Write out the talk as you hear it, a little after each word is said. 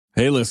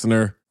Hey,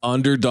 listener,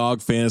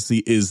 Underdog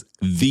Fantasy is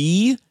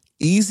the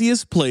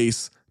easiest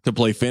place to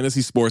play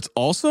fantasy sports.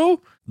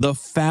 Also, the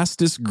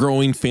fastest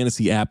growing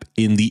fantasy app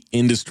in the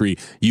industry.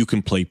 You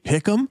can play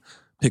Pick'em,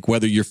 pick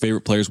whether your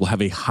favorite players will have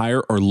a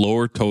higher or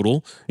lower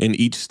total in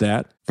each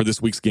stat for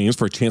this week's games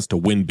for a chance to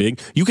win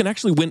big. You can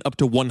actually win up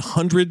to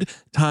 100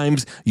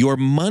 times your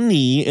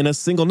money in a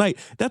single night.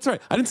 That's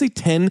right. I didn't say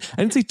 10. I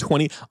didn't say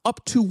 20.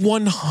 Up to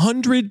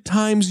 100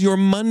 times your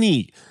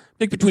money.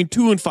 Pick between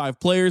 2 and 5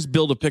 players,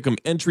 build a Pick'em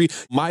entry.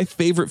 My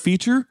favorite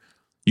feature,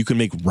 you can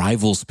make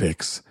rivals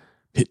picks.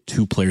 Pit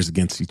 2 players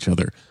against each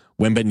other.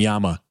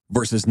 Wembanyama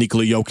versus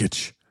Nikola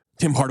Jokic.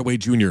 Tim Hardaway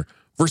Jr.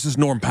 versus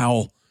Norm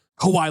Powell.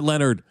 Kawhi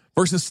Leonard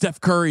versus Steph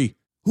Curry.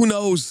 Who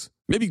knows?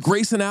 Maybe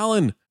Grayson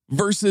Allen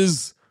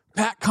versus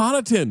Pat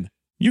Connaughton.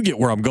 You get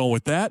where I'm going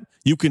with that.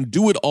 You can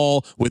do it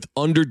all with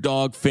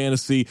Underdog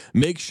Fantasy.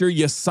 Make sure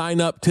you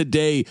sign up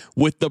today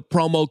with the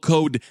promo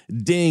code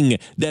DING.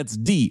 That's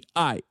DING.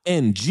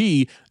 And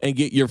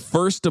get your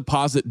first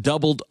deposit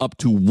doubled up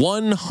to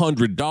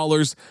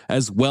 $100,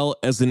 as well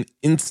as an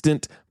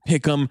instant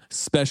Pick'em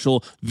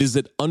special.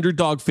 Visit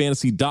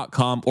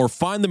UnderdogFantasy.com or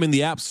find them in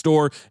the App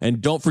Store.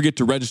 And don't forget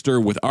to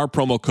register with our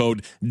promo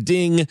code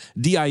DING,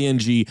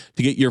 D-I-N-G,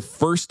 to get your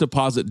first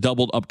deposit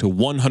doubled up to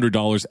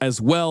 $100,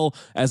 as well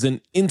as an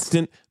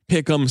instant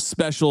Pick'em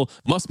special.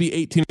 Must be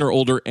 18 or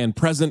older and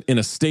present in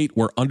a state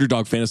where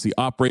Underdog Fantasy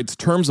operates.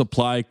 Terms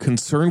apply.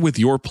 Concerned with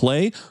your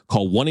play?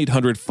 Call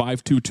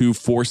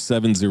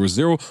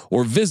 1-800-522-4700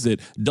 or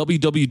visit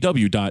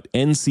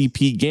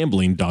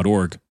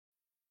www.ncpgambling.org.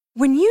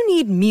 When you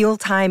need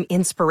mealtime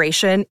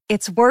inspiration,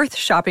 it's worth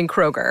shopping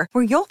Kroger,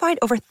 where you'll find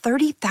over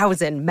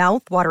 30,000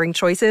 mouth-watering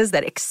choices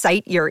that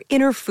excite your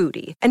inner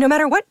foodie. And no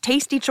matter what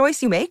tasty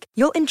choice you make,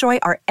 you'll enjoy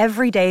our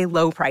everyday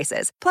low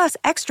prices, plus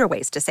extra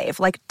ways to save,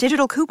 like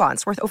digital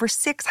coupons worth over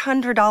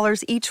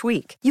 $600 each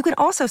week. You can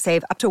also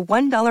save up to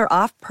 $1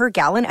 off per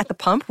gallon at the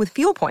pump with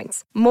fuel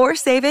points. More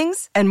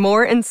savings and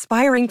more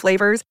inspiring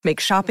flavors make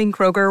shopping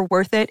Kroger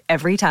worth it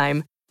every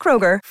time.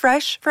 Kroger,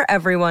 fresh for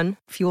everyone.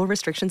 Fuel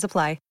restrictions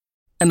apply.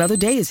 Another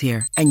day is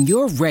here, and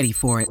you're ready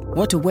for it.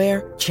 What to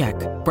wear? Check.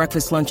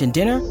 Breakfast, lunch, and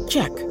dinner?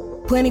 Check.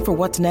 Planning for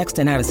what's next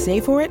and how to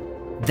save for it?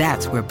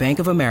 That's where Bank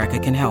of America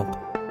can help.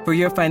 For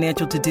your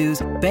financial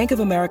to-dos, Bank of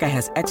America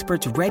has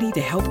experts ready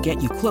to help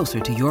get you closer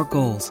to your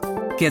goals.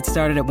 Get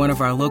started at one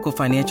of our local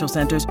financial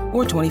centers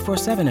or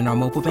 24/7 in our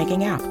mobile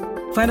banking app.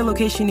 Find a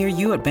location near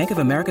you at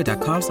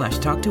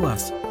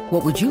bankofamerica.com/talktous.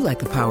 What would you like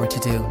the power to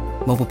do?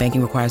 Mobile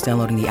banking requires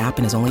downloading the app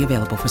and is only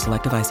available for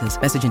select devices.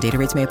 Message and data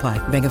rates may apply.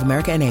 Bank of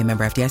America NA,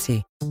 member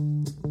FDIC.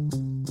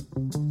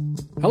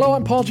 Hello,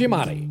 I'm Paul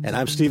Giamatti. And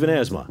I'm Stephen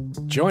Asma.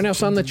 Join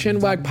us on the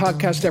Chinwag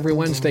podcast every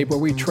Wednesday, where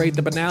we trade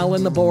the banal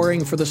and the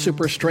boring for the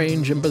super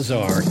strange and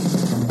bizarre.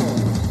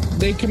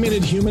 They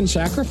committed human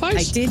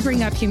sacrifice? I did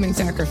bring up human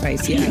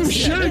sacrifice, yes. You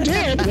sure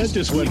did. That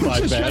just went by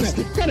fast.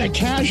 Kind of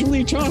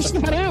casually tossed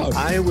that out.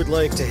 I would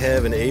like to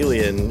have an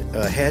alien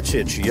hatch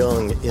its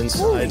young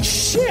inside. Holy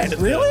shit,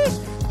 really?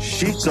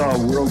 She saw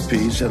world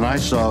peace, and I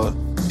saw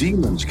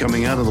demons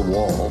coming out of the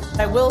wall.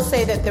 I will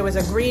say that there was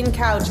a green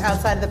couch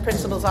outside of the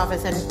principal's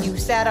office, and you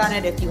sat on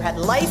it if you had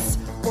lice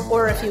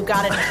or if you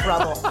got in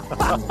trouble.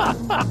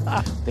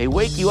 They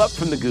wake you up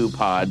from the goo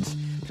pods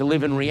to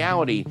live in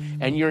reality,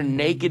 and you're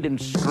naked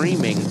and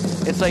screaming.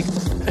 It's like...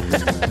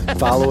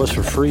 Follow us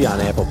for free on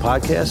Apple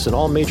Podcasts and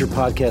all major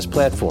podcast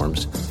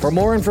platforms. For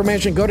more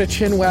information, go to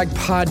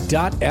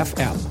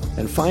chinwagpod.fm.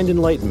 And find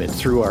enlightenment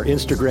through our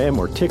Instagram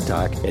or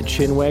TikTok at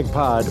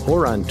ChinwagPod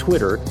or on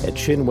Twitter at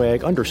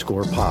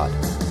Chinwag_pod.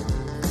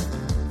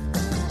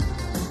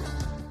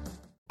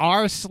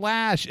 r/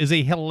 is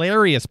a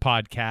hilarious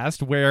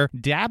podcast where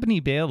Dabney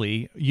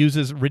Bailey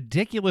uses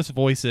ridiculous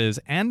voices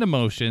and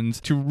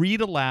emotions to read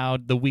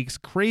aloud the week's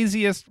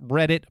craziest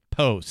Reddit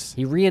posts.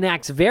 He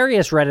reenacts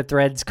various Reddit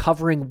threads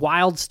covering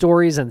wild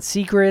stories and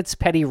secrets,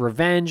 petty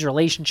revenge,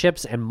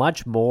 relationships, and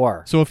much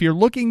more. So if you're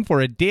looking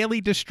for a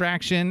daily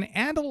distraction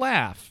and a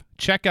laugh,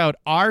 check out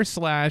r/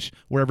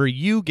 wherever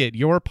you get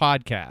your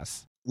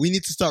podcasts. We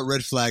need to start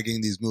red flagging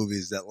these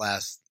movies that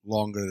last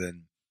longer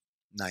than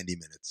 90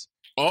 minutes.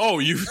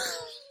 Oh,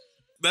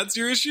 that's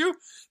your issue?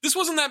 This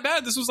wasn't that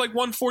bad. This was like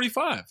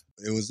 145.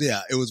 It was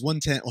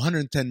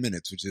 110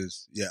 minutes, which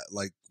is,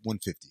 like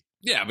 150.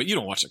 Yeah, but you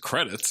don't watch the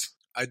credits.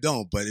 I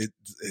don't, but it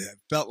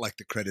felt like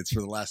the credits for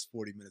the last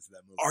 40 minutes of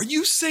that movie. Are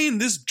you saying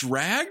this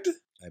dragged?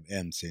 I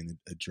am saying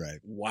it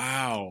dragged.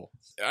 Wow.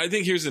 I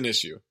think here's an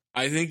issue.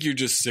 I think you're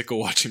just sick of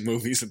watching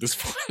movies at this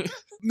point.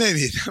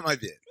 Maybe. That might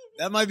be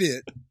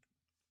it.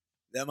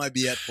 That might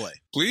be at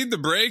play. Bleed the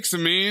brakes,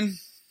 Amin.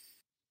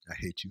 I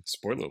hate you.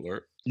 Spoiler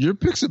alert. Your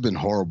picks have been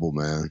horrible,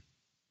 man.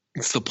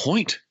 It's the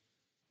point.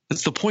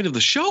 It's the point of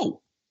the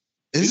show.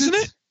 Isn't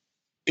it?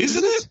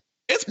 Isn't it?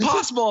 It's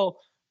possible.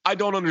 I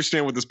don't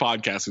understand what this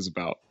podcast is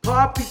about.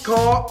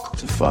 Poppycock.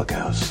 It's a fuck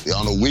house.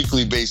 On a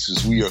weekly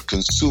basis, we are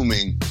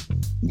consuming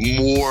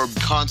more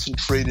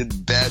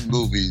concentrated bad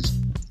movies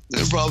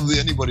than probably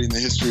anybody in the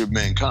history of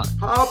mankind.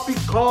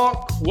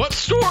 Poppycock. What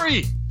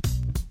story?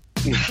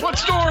 What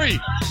story?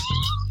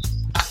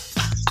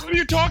 What are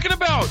you talking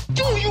about?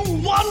 Do you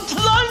want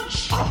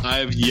lunch? I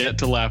have yet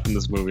to laugh in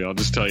this movie. I'll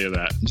just tell you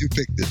that. You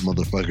picked it,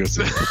 motherfucker.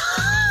 So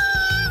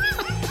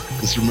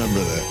just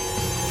remember that.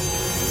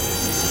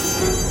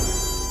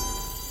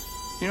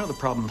 You know what the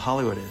problem with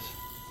Hollywood is?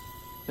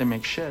 They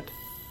make shit.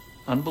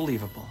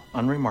 Unbelievable,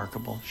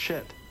 unremarkable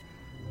shit.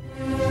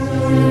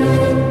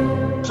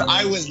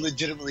 I was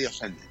legitimately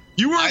offended.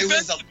 You were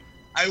offended?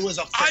 I was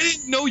offended. I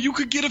didn't know you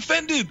could get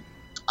offended.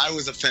 I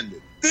was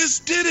offended. This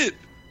did it.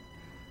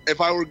 If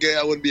I were gay,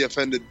 I wouldn't be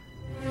offended.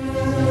 They're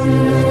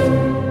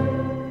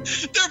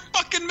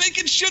fucking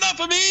making shit up,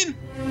 Amin.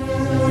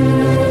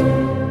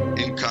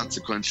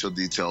 Inconsequential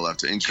detail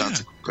after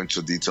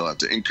inconsequential detail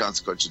after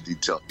inconsequential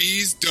detail.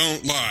 Bees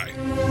don't lie.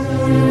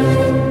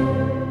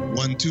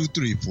 1, 2,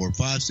 3, 4,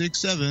 5, 6,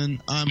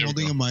 7. I'm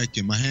holding a mic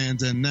in my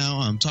hands, and now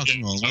I'm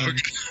talking all alone.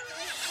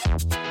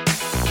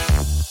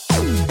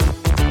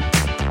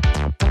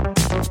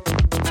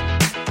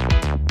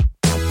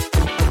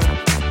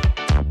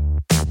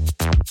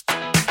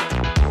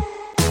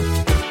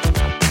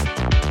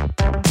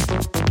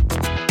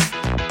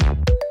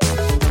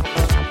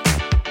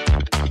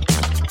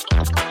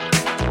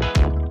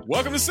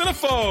 Welcome to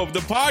Cinephobe, the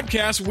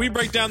podcast where we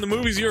break down the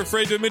movies you're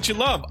afraid to admit you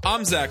love.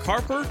 I'm Zach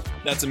Harper.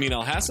 That's Amin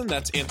Al-Hassan.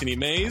 That's Anthony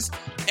Mays.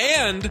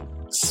 And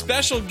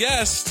special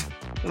guest,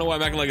 I don't know why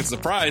I'm acting like it's a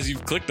surprise.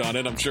 You've clicked on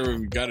it. I'm sure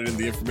we got it in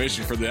the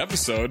information for the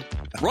episode.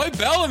 Roy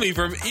Bellamy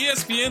from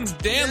ESPN's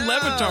Dan Le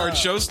Batard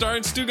show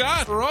starring Stu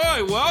Gott.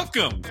 Roy,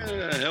 welcome.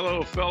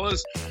 Hello,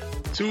 fellas.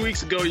 2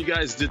 weeks ago, you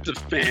guys did The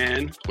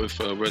Fan with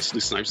Wesley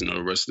Snipes,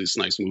 another Wesley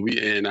Snipes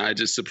movie, and I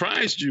just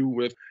surprised you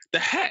with the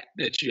hat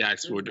that you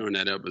asked for during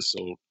that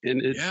episode.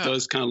 And it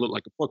does kind of look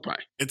like a pork pie.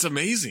 It's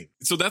amazing.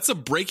 So that's a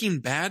Breaking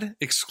Bad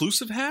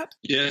exclusive hat?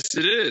 Yes,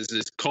 it is.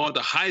 It's called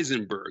the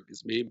Heisenberg.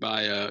 It's made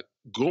by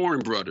Gorn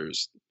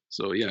Brothers.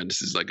 So, yeah,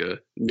 this is like a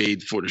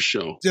made for the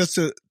show. Just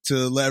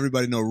to let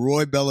everybody know,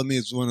 Roy Bellamy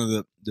is one of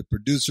the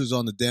producers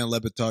on the Dan Le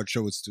Batard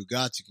show with Stu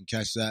Gott. You can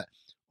catch that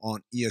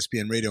on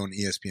ESPN Radio and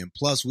ESPN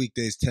Plus,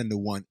 weekdays 10 to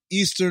 1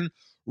 Eastern.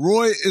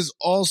 Roy is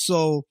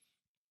also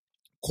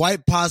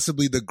quite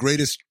possibly the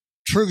greatest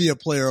trivia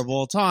player of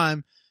all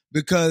time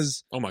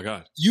because oh my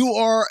god, you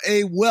are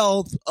a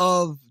wealth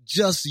of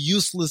just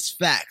useless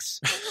facts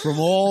from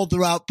all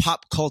throughout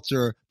pop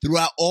culture,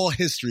 throughout all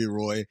history.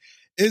 Roy,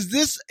 is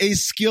this a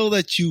skill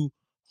that you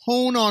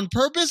hone on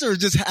purpose or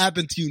just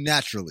happened to you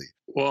naturally?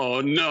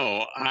 Well,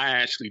 no, I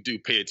actually do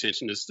pay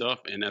attention to stuff,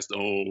 and that's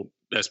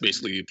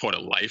basically part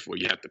of life where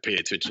you have to pay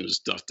attention to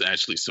stuff to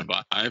actually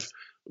survive.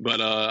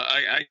 But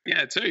I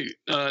gotta tell you,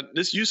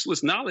 this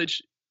useless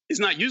knowledge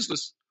is not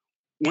useless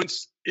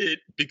once it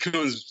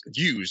becomes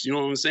used. You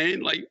know what I'm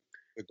saying? Like,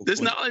 this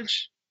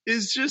knowledge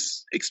is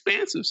just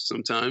expansive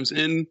sometimes,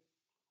 and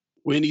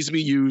when it needs to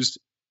be used,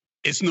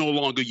 it's no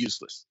longer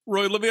useless.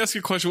 Roy, let me ask you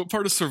a question. What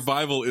part of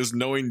survival is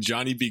knowing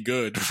Johnny Be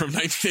Good from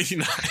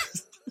 1989?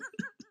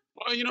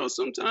 Well,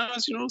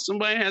 sometimes,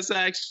 somebody has to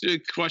ask you a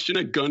question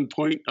at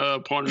gunpoint,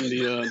 pardon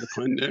the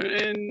pun there.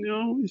 And,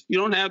 if you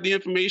don't have the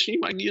information, you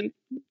might get in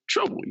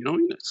trouble,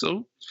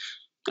 So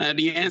I had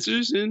the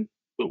answers and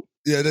boom.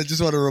 Yeah, and I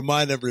just want to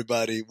remind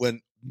everybody,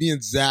 when me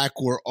and Zach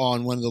were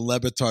on one of the Le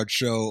Batard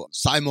show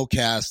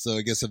simulcast,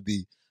 I guess, of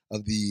the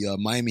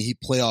Miami Heat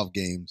playoff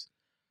games,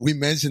 we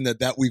mentioned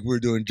that week we were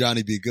doing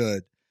Johnny Be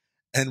Good.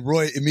 And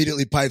Roy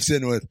immediately pipes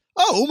in with,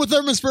 "Oh, Uma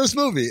Thurman's first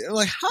movie." And I'm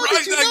like, how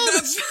did you know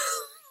that?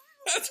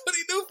 That's what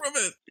he knew from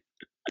it.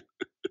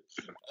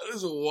 That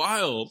is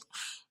wild.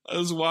 That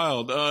is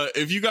wild.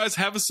 If you guys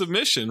have a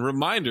submission,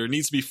 reminder, it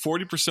needs to be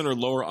 40% or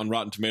lower on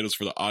Rotten Tomatoes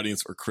for the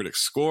audience or critic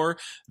score.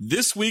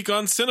 This week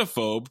on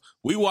Cinephobe,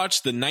 we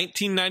watched the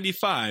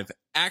 1995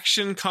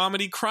 action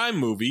comedy crime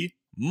movie,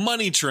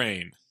 Money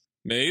Train.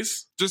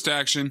 Maze? Just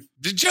action.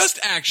 Just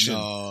action.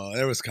 No,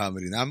 there was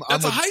comedy.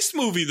 That's a heist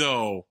movie,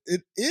 though.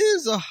 It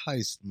is a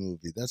heist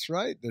movie. That's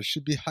right. There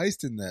should be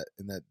heist in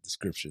that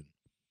description.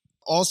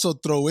 Also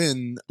throw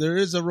in, there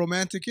is a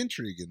romantic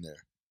intrigue in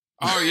there.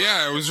 Oh,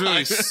 yeah. It was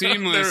really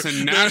seamless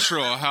and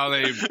natural how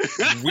they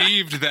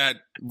weaved that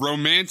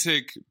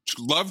romantic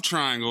love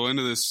triangle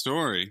into this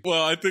story.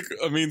 Well, I think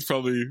Amin's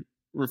probably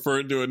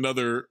referring to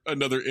another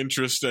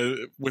interest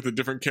with a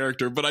different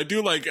character. But I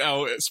do like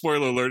how,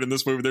 spoiler alert, in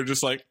this movie, they're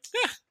just like,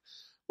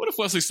 what if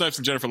Wesley Snipes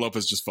and Jennifer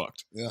Lopez just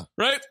fucked? Yeah.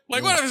 Right?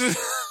 Like, yeah.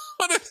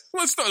 what if,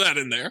 let's throw that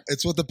in there.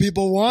 It's what the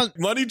people want.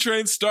 Money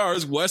Train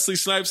stars Wesley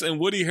Snipes and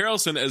Woody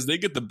Harrelson as they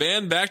get the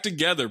band back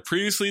together.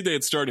 Previously, they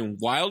had starred in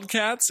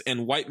Wildcats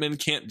and White Men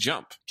Can't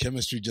Jump.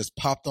 Chemistry just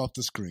popped off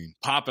the screen.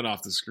 Popping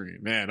off the screen.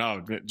 Man,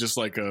 just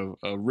like a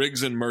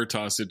Riggs and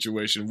Murtaugh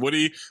situation.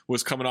 Woody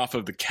was coming off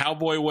of The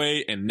Cowboy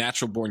Way and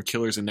Natural Born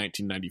Killers in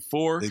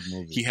 1994. Big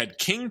movie. He had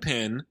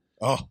Kingpin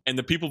and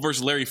The People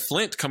vs. Larry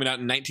Flint coming out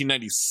in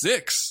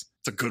 1996.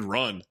 It's a good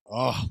run.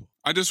 Oh,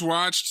 I just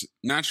watched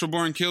Natural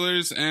Born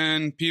Killers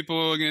and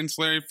People Against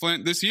Larry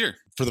Flint this year.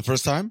 For the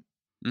first time?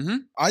 Mm-hmm.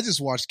 I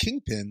just watched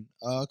Kingpin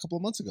a couple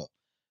of months ago.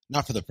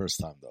 Not for the first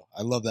time, though.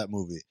 I love that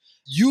movie.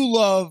 You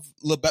love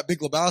Big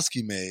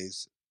Lebowski,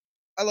 Maze.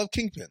 I love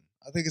Kingpin.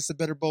 I think it's a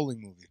better bowling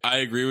movie. I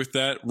agree with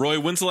that. Roy,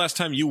 when's the last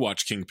time you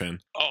watched Kingpin?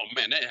 Oh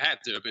man, that had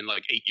to have been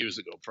like 8 years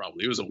ago.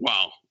 Probably. It was a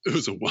while.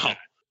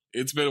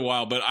 It's been a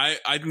while, but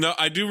I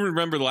do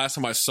remember the last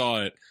time I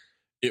saw it.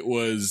 It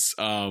was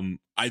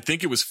I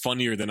think it was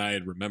funnier than I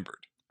had remembered.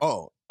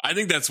 Oh, I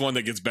think that's one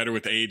that gets better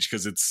with age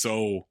because it's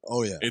so.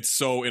 Oh yeah, it's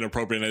so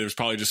inappropriate. And there's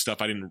probably just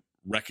stuff I didn't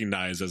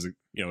recognize as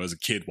a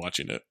kid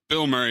watching it.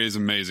 Bill Murray is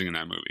amazing in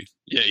that movie.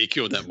 Yeah, he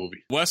killed that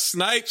movie. Wes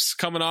Snipes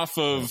coming off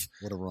of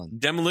what a run.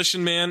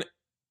 Demolition Man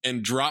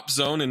and Drop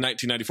Zone in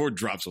 1994.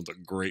 Drop Zone's a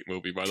great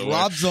movie, by the way.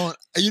 Drop Zone.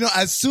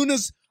 As soon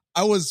as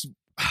I was,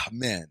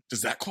 man,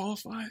 does that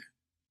qualify?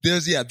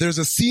 There's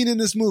a scene in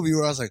this movie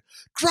where I was like,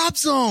 Drop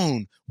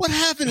Zone. What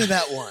happened to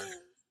that one?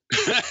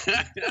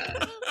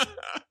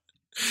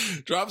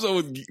 Drop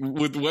Zone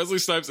with Wesley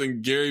Snipes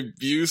and Gary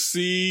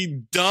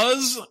Busey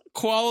does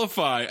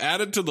qualify.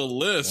 Added to the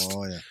list.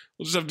 Oh, yeah.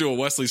 We'll just have to do a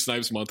Wesley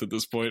Snipes month at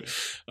this point.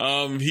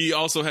 He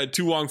also had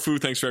Tu Wong Fu,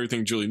 Thanks for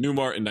Everything, Julie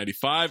Newmar in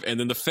 95. And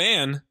then The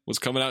Fan was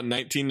coming out in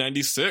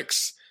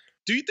 1996.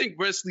 Do you think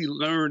Wesley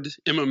learned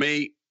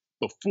MMA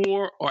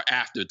before or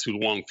after Tu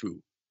Wong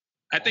Fu?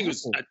 I think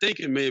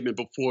it may have been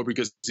before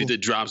because he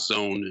did Drop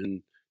Zone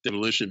and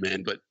Demolition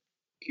Man, but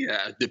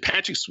yeah, did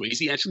Patrick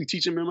Swayze actually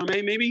teach him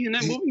MMA maybe in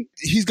that movie?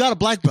 He's got a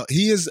black belt.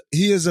 He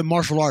is a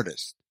martial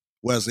artist,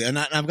 Wesley, and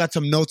I've got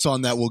some notes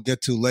on that we'll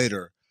get to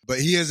later. But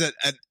he is an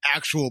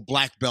actual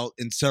black belt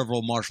in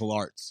several martial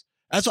arts.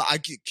 That's why I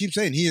keep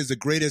saying he is the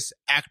greatest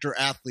actor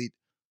athlete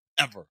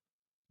ever.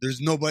 There's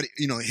nobody,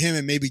 him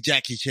and maybe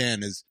Jackie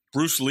Chan is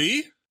Bruce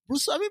Lee.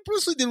 Bruce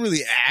Lee didn't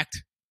really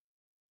act.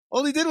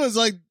 All he did was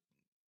like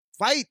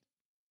fight.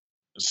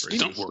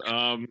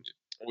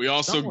 We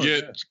also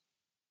get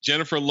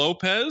Jennifer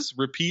Lopez,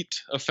 repeat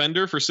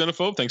offender for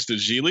Cinephobe, thanks to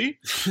Geely.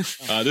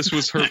 This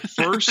was her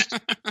first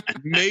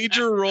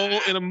major role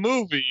in a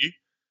movie,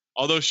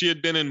 although she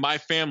had been in My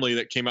Family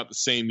that came out the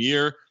same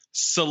year.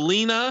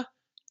 Selena,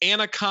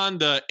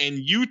 Anaconda, and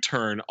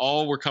U-Turn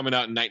all were coming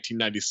out in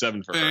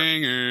 1997 for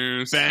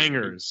her.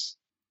 Bangers.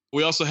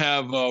 We also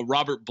have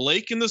Robert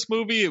Blake in this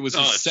movie. It was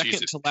his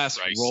second to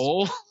last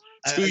role.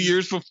 2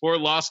 years before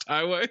Lost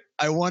Highway.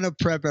 I want to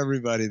prep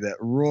everybody that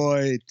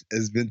Roy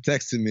has been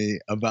texting me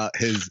about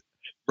his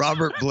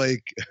Robert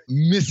Blake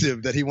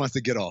missive that he wants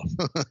to get off.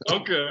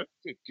 Okay.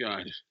 Good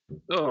God.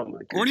 Oh, my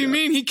God. What do you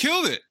mean? He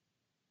killed it.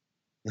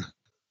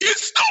 You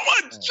stole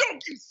my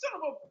joke, you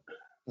son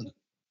of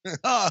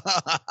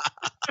a...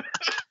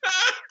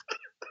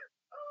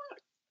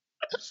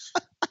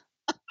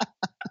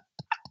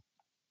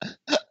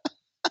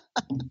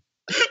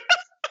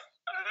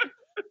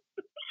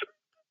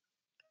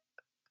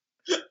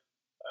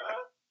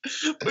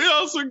 We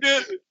also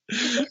get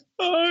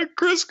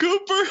Chris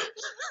Cooper,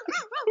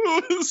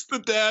 who is the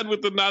dad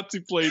with the Nazi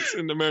plates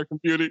in American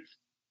Beauty.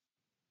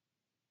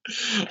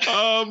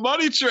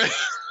 Money Train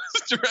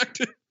was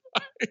directed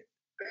by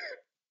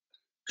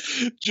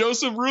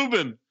Joseph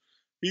Rubin.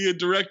 He had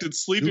directed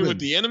Sleeping with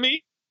the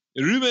Enemy.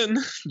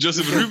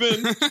 Joseph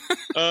Rubin.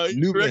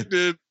 He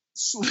directed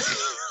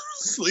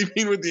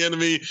Sleeping with the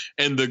Enemy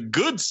and The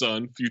Good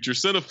Son, future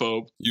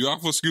Cinephobe. You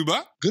off with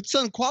Scuba? Good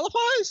Son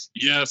qualifies?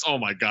 Yes. Oh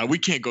my God. We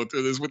can't go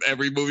through this with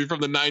every movie from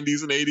the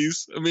 90s and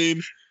 80s. I mean,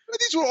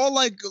 these were all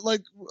like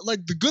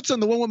The Good Son,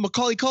 the one with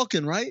Macaulay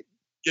Culkin, right?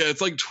 Yeah, it's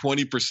like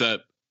 20%.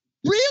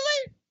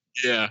 Really?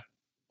 Yeah.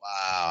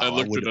 Wow. I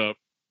looked it up.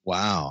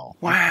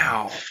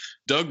 Wow.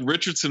 Doug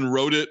Richardson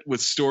wrote it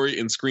with story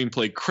and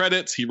screenplay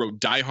credits. He wrote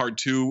Die Hard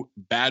 2,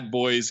 Bad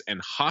Boys,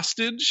 and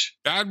Hostage.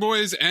 Bad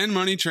Boys and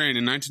Money Train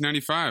in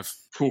 1995.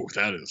 Whew,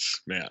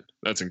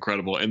 that's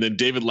incredible. And then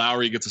David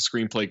Lowery gets a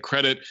screenplay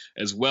credit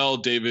as well.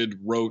 David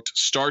wrote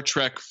Star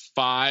Trek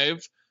V,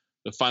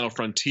 The Final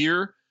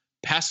Frontier,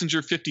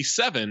 Passenger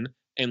 57,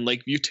 and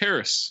Lakeview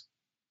Terrace.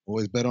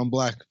 Always bet on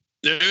black.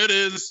 There it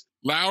is.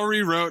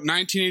 Lowery wrote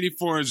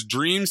 1984's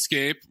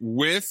Dreamscape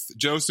with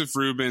Joseph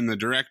Rubin, the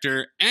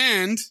director,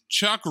 and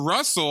Chuck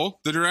Russell,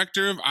 the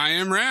director of I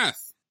Am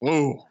Wrath.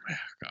 Oh, man,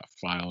 I got to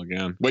file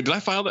again. Wait, did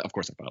I file that? Of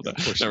course I filed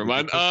that. Never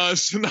mind.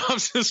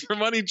 Synopsis for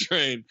Money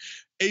Train.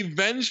 A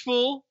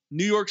vengeful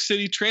New York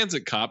City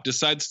transit cop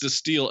decides to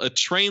steal a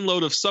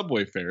trainload of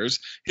subway fares.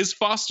 His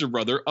foster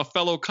brother, a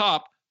fellow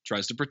cop,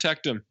 tries to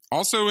protect him.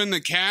 Also in the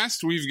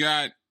cast, we've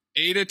got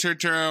Ada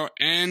Turturro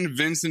and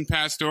Vincent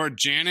Pastore,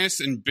 Janice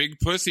and Big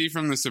Pussy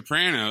from The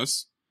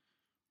Sopranos.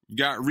 We've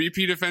got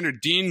repeat offender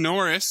Dean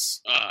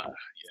Norris.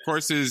 Of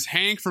course, is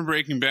Hank from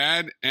Breaking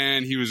Bad,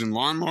 and he was in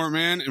Lawnmower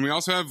Man. And we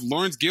also have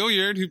Lawrence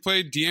Gilliard, who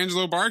played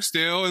D'Angelo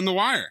Barksdale in The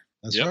Wire.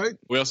 That's right.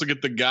 We also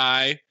get the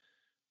guy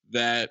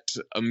that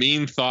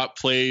Amin thought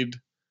played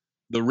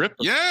the Ripper.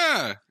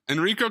 Yeah,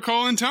 Enrico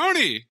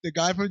Colantoni. The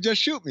guy from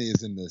Just Shoot Me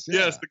is in this. Yeah.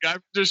 Yes, the guy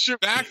from Just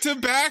Shoot Me.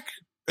 Back-to-back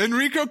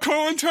Enrico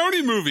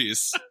Colantoni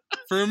movies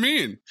for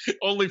Amin.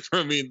 Only for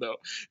Amin, though.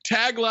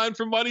 Tagline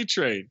for Money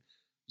Train.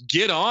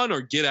 Get on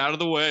or get out of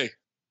the way.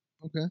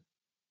 Okay.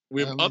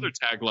 We have other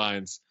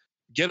taglines.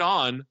 Get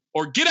on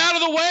or get out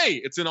of the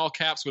way. It's in all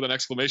caps with an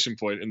exclamation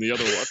point in the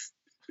other one.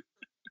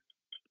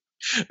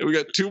 And we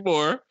got two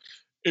more.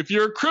 If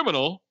you're a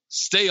criminal,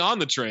 stay on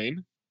the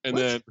train. And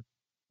then,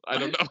 I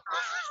don't know.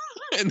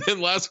 And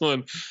then last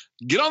one,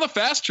 get on the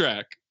fast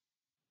track.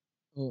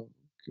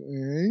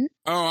 Okay.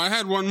 Oh, I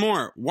had one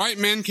more. White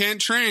men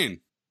can't train.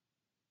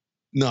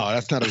 No,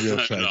 that's not a real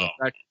track. No,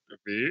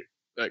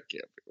 that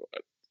can't be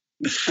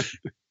one.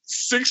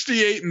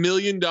 $68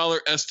 million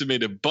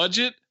estimated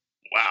budget.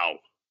 Wow.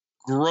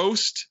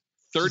 Grossed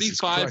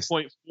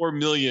 $35.4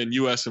 million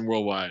US and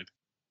worldwide.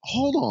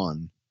 Hold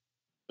on.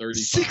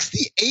 35.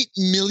 68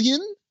 million?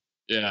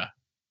 Yeah.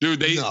 Dude,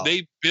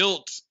 they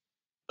built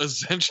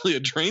essentially a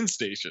train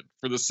station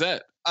for the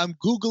set. I'm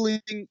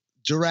Googling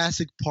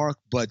Jurassic Park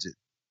budget.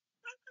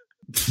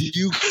 Do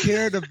you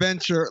care to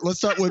venture? Let's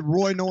start with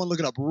Roy. No one look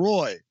it up.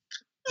 Roy,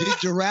 did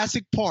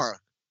Jurassic Park,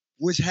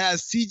 which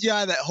has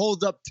CGI that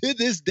holds up to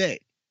this day,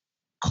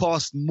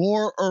 cost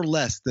more or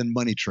less than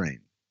Money Train?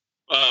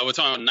 We're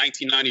talking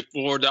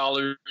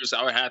 $1994.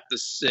 I would have to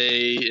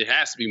say it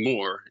has to be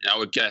more. I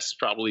would guess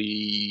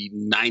probably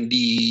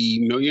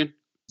 90 million.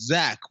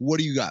 Zach, what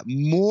do you got?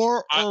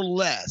 More or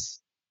less?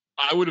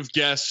 I would have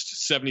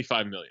guessed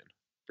 75 million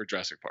for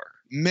Jurassic Park.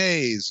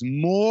 Maze,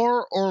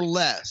 more or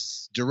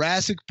less?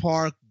 Jurassic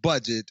Park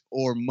budget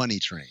or Money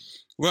Train?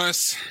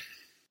 Wes.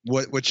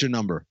 What's your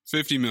number?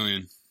 50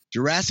 million.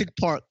 Jurassic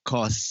Park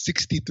cost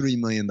 $63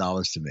 million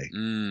to make.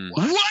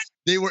 What?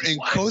 They were in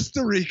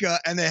Costa Rica,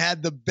 and they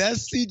had the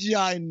best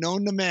CGI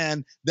known to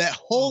man that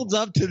holds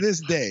up to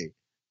this day.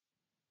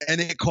 And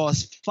it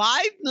cost $5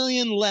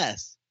 million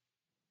less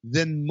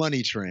than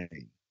Money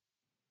Train.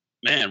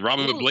 Man,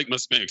 Robert Blake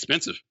must have been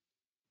expensive.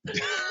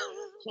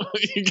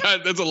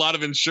 That's a lot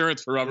of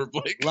insurance for Robert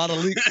Blake. A lot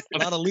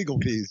of legal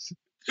fees.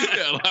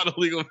 Yeah, a lot of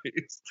legal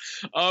fees.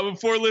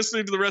 Before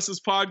listening to the rest of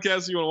this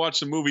podcast, if you want to watch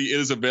the movie, it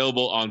is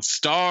available on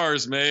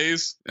Stars,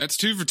 Maze. That's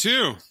 2 for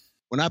 2.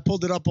 When I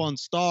pulled it up on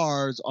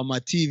Stars on my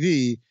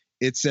TV,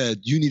 it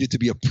said you needed to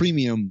be a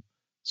premium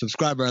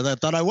subscriber. I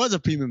thought I was a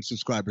premium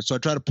subscriber. So I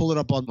tried to pull it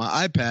up on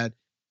my iPad.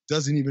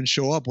 Doesn't even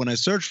show up when I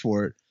search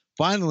for it.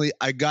 Finally,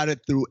 I got it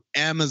through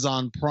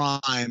Amazon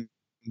Prime,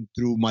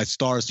 through my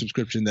Stars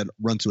subscription that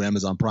runs through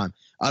Amazon Prime.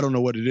 I don't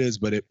know what it is,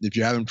 but if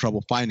you're having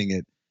trouble finding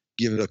it,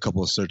 give it a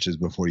couple of searches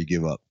before you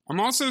give up. I'm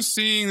also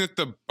seeing that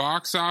the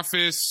box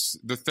office,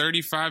 the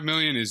 35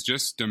 million is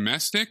just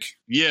domestic.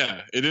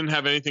 Yeah, it didn't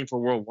have anything for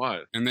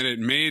worldwide. And that it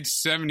made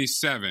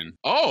 77.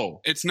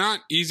 Oh. It's not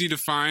easy to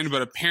find,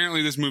 but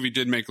apparently this movie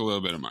did make a little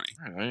bit of money.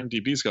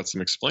 IMDb's got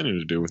some explaining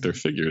to do with their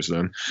figures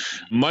then.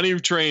 Money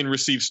Train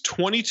receives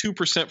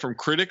 22% from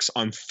critics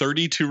on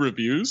 32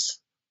 reviews.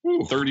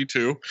 Ooh.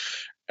 32.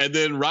 And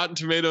then Rotten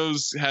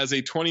Tomatoes has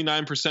a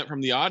 29%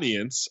 from the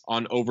audience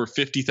on over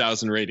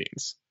 50,000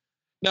 ratings.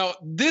 Now,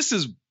 this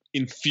is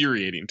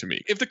infuriating to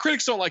me. If the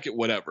critics don't like it,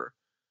 whatever.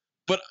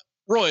 But,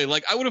 Roy,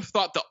 I would have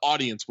thought the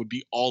audience would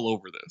be all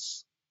over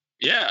this.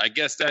 Yeah, I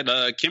guess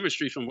that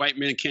chemistry from White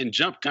Men Can't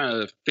Jump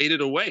kind of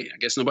faded away. I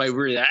guess nobody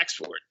really asked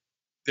for it.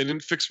 They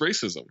didn't fix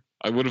racism.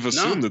 I would have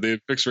assumed that they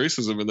had fixed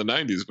racism in the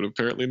 90s, but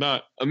apparently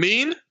not.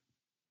 Amin,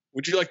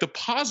 would you like the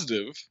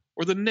positive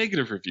or the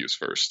negative reviews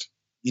first?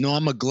 You know,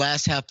 I'm a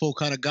glass half full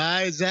kind of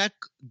guy. Zach,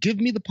 give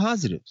me the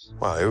positives.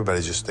 Wow,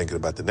 everybody's just thinking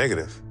about the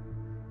negative.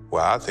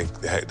 Well, I think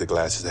the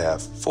glass is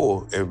half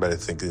full. Everybody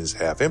thinks it's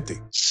half empty.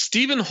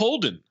 Stephen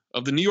Holden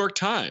of the New York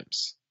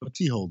Times. What's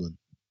he holding?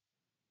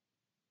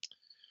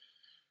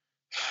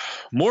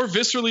 More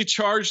viscerally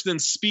charged than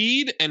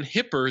Speed and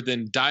hipper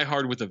than Die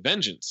Hard with a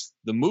Vengeance.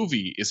 The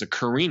movie is a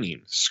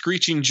careening,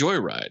 screeching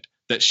joyride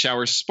that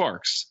showers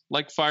sparks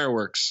like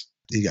fireworks.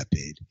 He got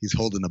paid. He's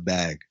holding a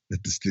bag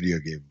that the studio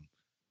gave him.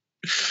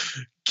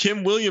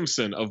 Kim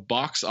Williamson of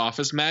Box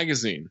Office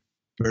Magazine.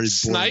 Very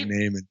boring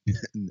name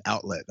and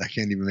outlet. I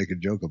can't even make a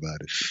joke about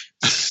it.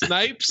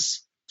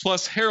 Snipes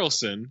plus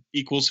Harrelson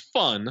equals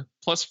fun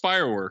plus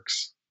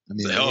fireworks. I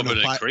mean, hell of an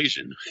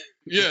equation.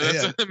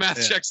 Yeah, the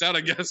math checks out,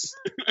 I guess.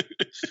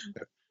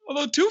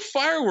 Although 2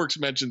 fireworks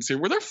mentions here.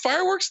 Were there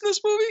fireworks in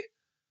this movie?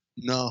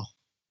 No.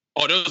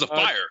 Oh, there was a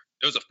fire.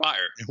 There was a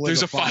fire.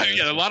 There's a fire.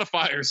 Yeah, a lot of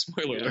fires.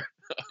 Spoiler alert.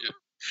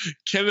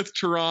 Kenneth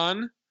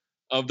Turan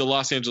of the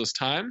Los Angeles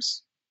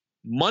Times.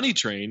 Money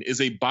Train is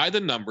a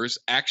by-the-numbers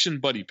action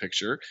buddy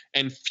picture,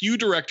 and few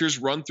directors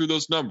run through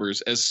those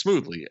numbers as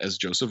smoothly as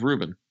Joseph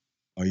Rubin.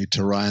 Are you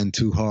trying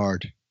too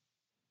hard?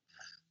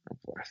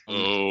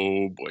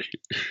 Oh, boy.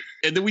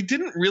 And then we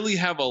didn't really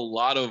have a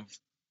lot of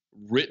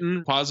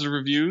written positive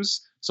reviews,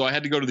 so I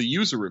had to go to the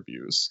user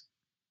reviews.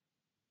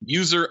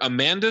 User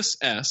Amandus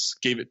S.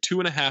 gave it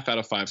 2.5 out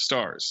of 5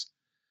 stars.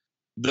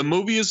 The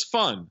movie is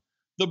fun.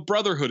 The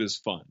Brotherhood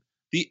is fun.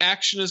 The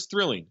action is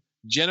thrilling.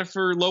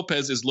 Jennifer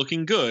Lopez is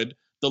looking good.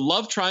 The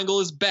love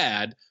triangle is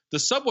bad. The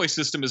subway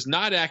system is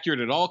not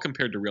accurate at all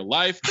compared to real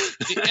life.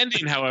 The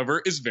ending,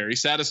 however, is very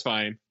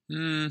satisfying.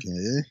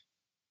 Okay.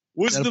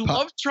 Was the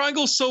love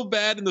triangle so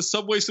bad and the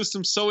subway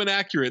system so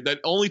inaccurate that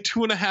only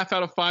 2.5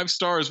 out of 5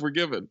 stars were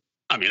given?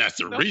 I mean, that's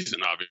the reason,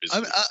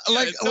 obviously.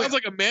 It sounds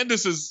like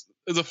Amandus is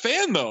a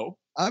fan, though.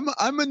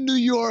 I'm a New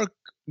York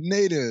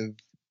native,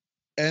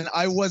 and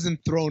I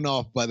wasn't thrown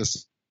off by the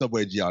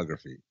subway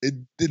geography. It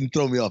didn't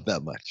throw me off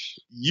that much.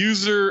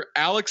 User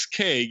Alex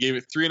K gave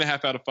it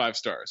 3.5 out of 5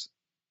 stars.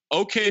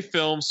 Okay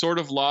film, sort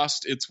of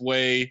lost its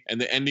way, and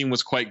the ending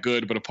was quite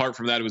good, but apart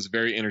from that, it was a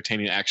very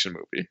entertaining action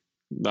movie.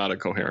 Not a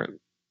coherent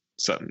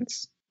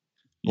sentence.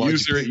 Why'd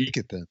you pick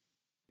it then?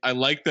 I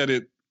like that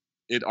it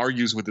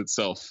argues with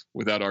itself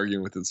without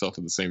arguing with itself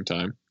at the same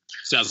time.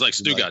 Sounds like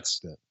Stugatz.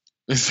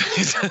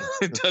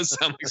 It does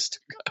sound like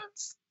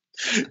Stugatz.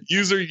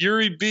 User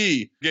Yuri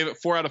B gave it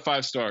 4 out of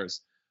 5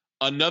 stars.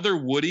 Another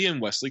Woody and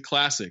Wesley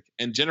classic,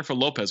 and Jennifer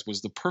Lopez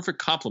was the perfect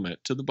complement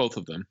to the both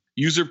of them.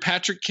 User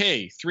Patrick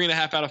K,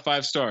 3.5 out of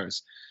 5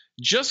 stars.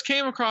 Just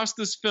came across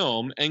this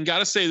film and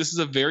gotta say this is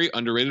a very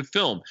underrated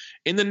film.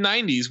 In the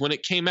 90s, when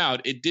it came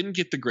out, it didn't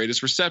get the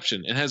greatest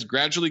reception and has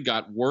gradually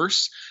got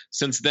worse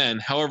since then.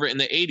 However, in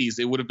the 80s,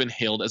 it would have been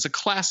hailed as a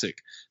classic.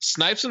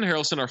 Snipes and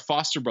Harrelson are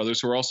foster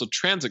brothers who are also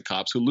transit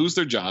cops who lose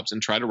their jobs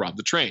and try to rob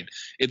the train.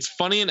 It's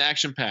funny and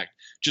action-packed,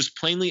 just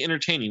plainly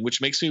entertaining,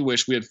 which makes me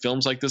wish we had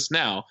films like this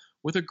now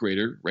with a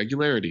greater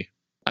regularity.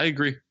 I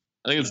agree.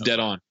 I think it's dead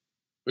on.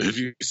 If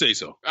you say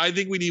so. I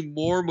think we need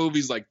more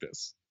movies like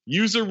this.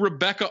 User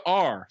Rebecca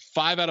R,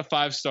 5 out of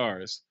 5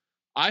 stars.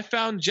 I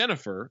found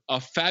Jennifer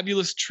a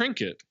fabulous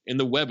trinket in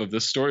the web of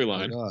this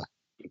storyline.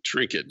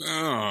 Trinket.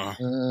 Yeah.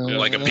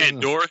 Like a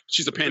Pandora?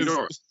 She's a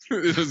Pandora.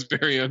 It was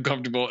very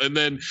uncomfortable. And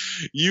then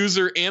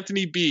user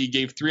Anthony B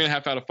gave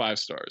 3.5 out of 5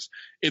 stars.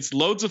 It's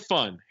loads of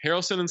fun.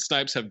 Harrelson and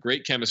Snipes have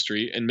great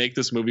chemistry and make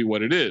this movie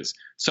what it is.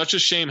 Such a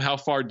shame how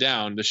far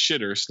down the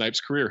shitter Snipes'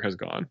 career has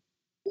gone.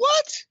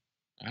 What?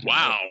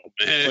 Wow,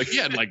 man. Like he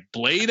had like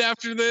Blade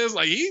after this.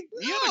 Like he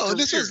had a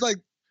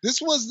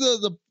this was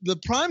the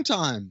prime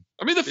time.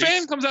 I mean, The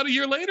Fan comes out a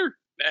year later.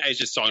 Nah, he's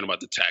just talking about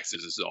the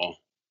taxes is all.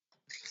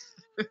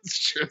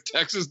 It's true.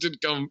 Texas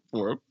did come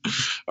for him.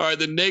 All right,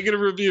 the negative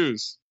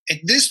reviews. At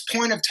this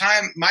point of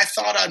time, my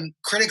thought on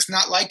critics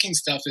not liking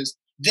stuff is,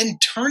 then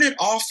turn it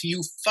off,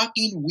 you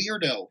fucking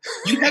weirdo.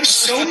 You have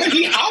so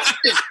many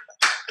options.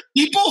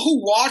 People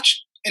who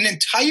watch an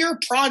entire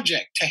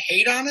project to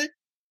hate on it,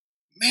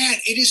 man,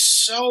 it is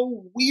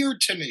so weird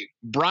to me.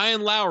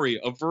 Brian Lowry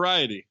of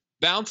Variety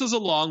bounces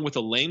along with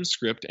a lame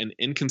script and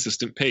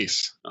inconsistent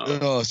pace.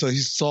 Oh, so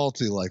he's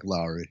salty like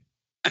Lowry.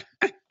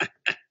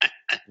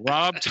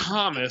 Rob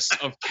Thomas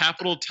of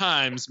Capital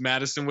Times,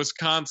 Madison,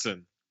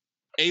 Wisconsin.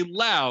 A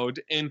loud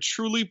and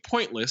truly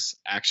pointless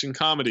action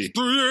comedy.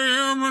 3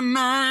 a.m. and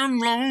I'm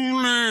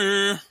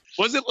lonely.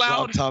 Was it loud?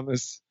 Rob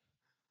Thomas.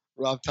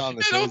 I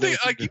don't think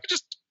you could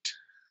just.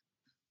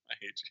 I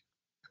hate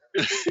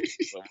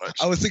you so much.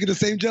 I was thinking the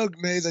same joke,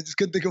 Maze. I just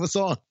couldn't think of a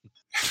song.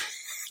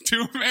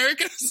 2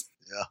 Americas?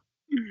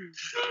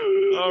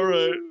 Yeah. All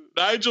right.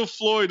 Nigel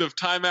Floyd of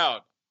Time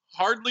Out.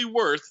 Hardly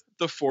worth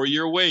the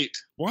 4-year wait.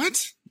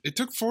 What? It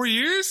took 4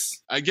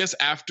 years? I guess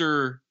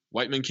after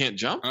White Men Can't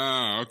Jump.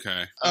 Oh,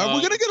 okay. We're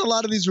going to get a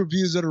lot of these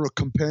reviews that are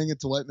comparing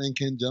it to White Men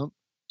Can't Jump.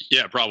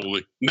 Yeah,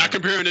 probably. Not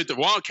comparing it to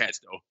Wildcats,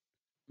 though.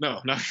 No,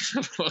 not.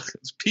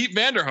 It's Pete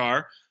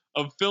Vanderhaar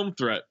of Film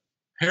Threat.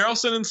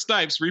 Harrelson and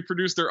Snipes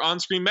reproduced their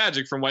on-screen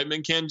magic from White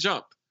Men Can't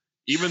Jump,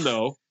 even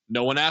though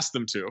no one asked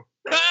them to.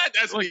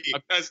 That's me.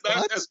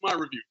 That's my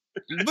review.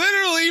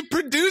 Literally,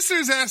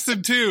 producers asked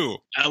them to.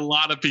 A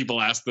lot of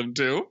people asked them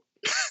to.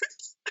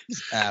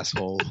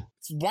 Asshole.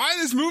 It's why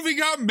this movie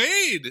got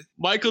made.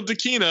 Michael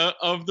DeKina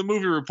of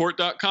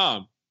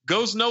themoviereport.com.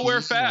 Goes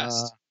nowhere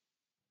fast.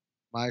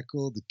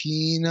 Michael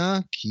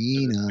DeKina.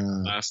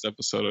 Last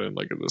episode, I didn't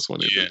like this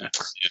one either.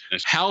 Yeah.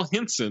 Hal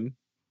Hinson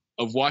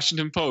of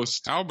Washington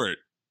Post. Albert.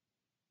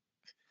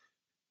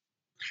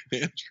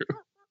 Andrew.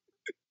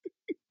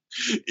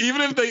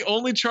 Even if they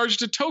only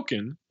charged a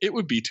token, it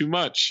would be too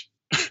much.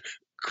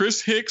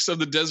 Chris Hicks of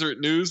the Deseret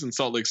News in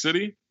Salt Lake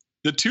City.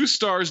 The 2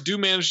 stars do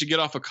manage to get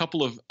off a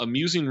couple of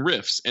amusing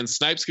riffs, and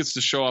Snipes gets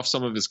to show off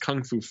some of his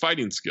kung fu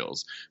fighting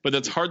skills, but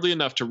that's hardly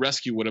enough to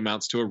rescue what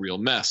amounts to a real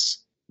mess.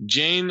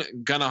 Jane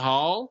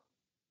Gunahal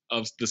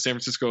of the San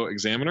Francisco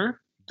Examiner.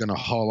 Gonna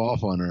haul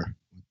off on her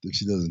if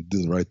she doesn't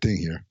do the right thing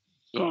here.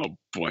 Oh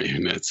boy,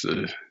 that's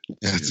problematic.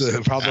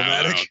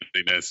 I don't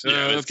think that's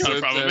kind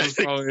of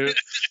problematic.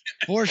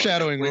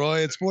 Foreshadowing, Roy.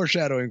 It's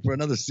foreshadowing for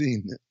another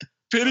scene.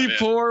 Pity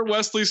poor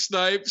Wesley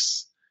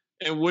Snipes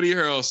and Woody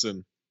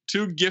Harrelson.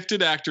 2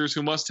 gifted actors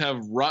who must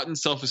have rotten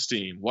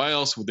self-esteem. Why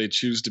else would they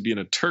choose to be in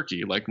a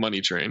turkey like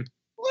Money Train?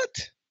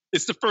 What?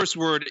 It's the first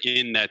word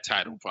in that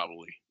title,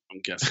 probably.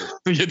 I'm guessing.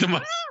 Yeah,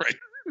 right.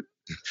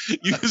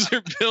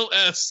 User Bill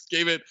S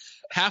gave it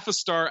 0.5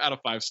 star out of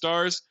 5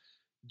 stars.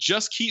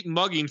 Just keep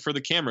mugging for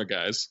the camera,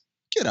 guys.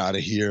 Get out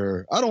of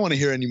here. I don't want to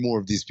hear any more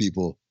of these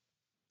people.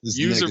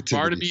 User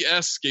Barnaby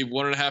S gave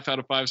 1.5 out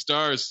of 5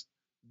 stars.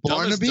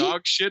 Barnaby? Dumb as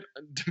dog shit.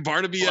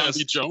 Barnaby S.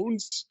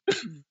 Jones?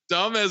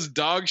 Dumb as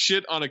dog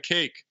shit on a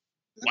cake.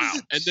 Wow.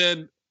 And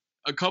then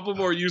a couple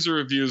more user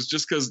reviews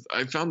just because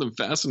I found them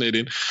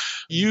fascinating.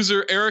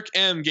 User Eric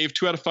M gave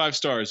 2 out of 5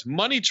 stars.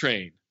 Money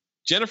Train.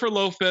 Jennifer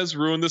Lopez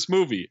ruined this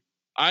movie.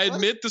 I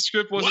admit the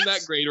script wasn't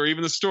that great or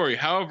even the story.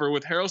 However,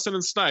 with Harrelson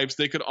and Snipes,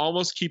 they could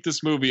almost keep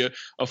this movie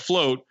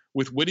afloat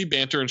with witty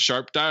banter and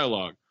sharp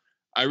dialogue.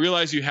 I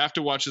realize you have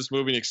to watch this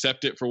movie and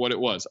accept it for what it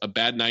was, a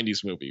bad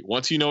 90s movie.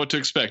 Once you know what to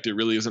expect, it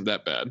really isn't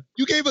that bad.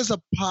 You gave us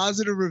a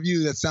positive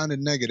review that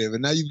sounded negative,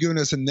 and now you've given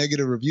us a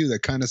negative review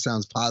that kind of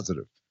sounds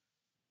positive.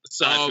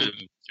 Aside from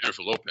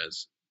Jennifer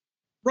Lopez.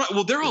 Right.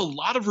 Well, there are a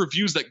lot of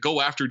reviews that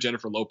go after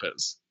Jennifer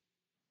Lopez.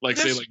 Like,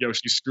 say, like, yo,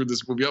 she screwed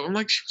this movie up. I'm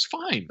like, she was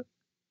fine.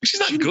 She's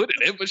not good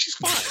at it, but she's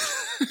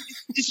fine.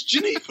 It's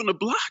Jenny from the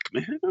block,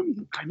 man.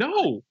 I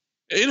know.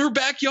 In her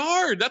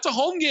backyard. That's a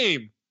home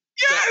game.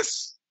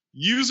 Yes!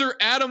 User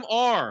Adam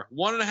R,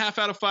 1.5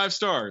 out of 5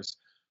 stars.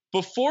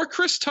 Before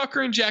Chris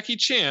Tucker and Jackie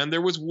Chan,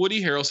 there was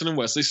Woody Harrelson and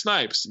Wesley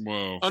Snipes.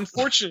 Whoa.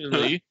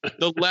 Unfortunately,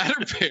 the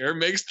latter pair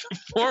makes the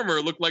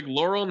former look like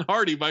Laurel and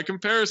Hardy by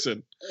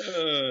comparison.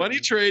 Money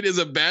Trade is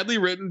a badly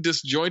written,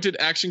 disjointed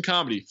action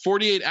comedy.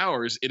 48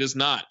 hours, it is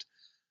not.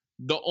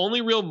 The only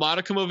real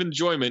modicum of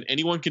enjoyment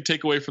anyone can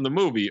take away from the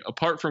movie,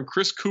 apart from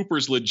Chris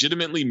Cooper's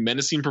legitimately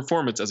menacing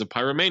performance as a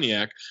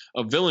pyromaniac,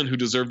 a villain who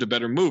deserved a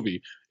better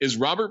movie, is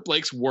Robert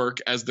Blake's work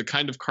as the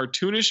kind of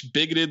cartoonish,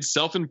 bigoted,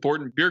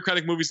 self-important,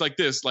 bureaucratic movies like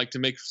this like to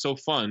make so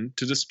fun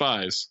to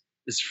despise.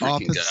 This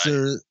freaking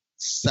Officer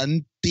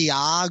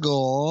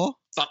Santiago.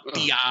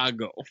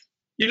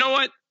 You know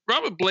what?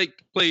 Robert Blake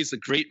plays a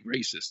great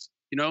racist.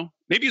 You know?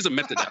 Maybe he's a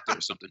method actor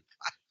or something.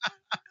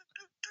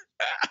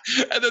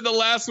 And then the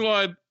last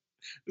one.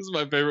 This is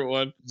my favorite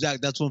one.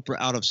 Zach, that's one for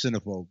out of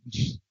Cinephobe.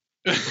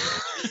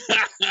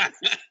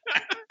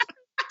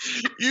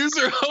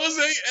 User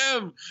Jose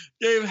M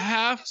gave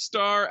 0.5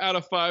 star out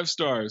of 5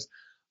 stars.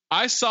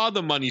 I saw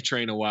The Money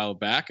Train a while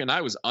back, and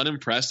I was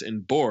unimpressed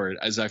and bored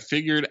as I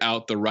figured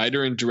out the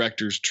writer and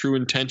director's true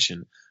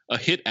intention, a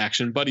hit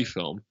action buddy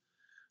film.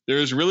 There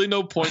is really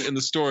no point in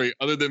the story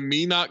other than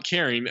me not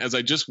caring as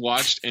I just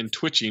watched and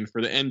twitching for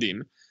the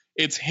ending.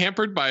 It's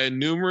hampered by a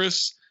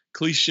numerous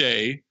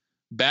cliche,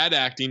 bad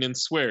acting, and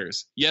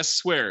swears. Yes,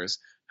 swears.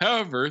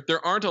 However,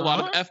 there aren't a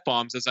lot of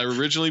F-bombs as I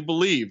originally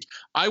believed.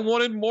 I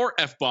wanted more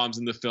F-bombs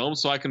in the film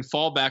so I can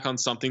fall back on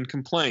something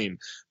complain.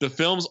 The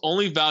film's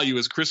only value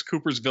is Chris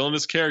Cooper's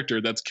villainous character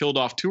that's killed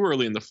off too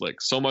early in the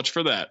flick. So much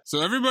for that.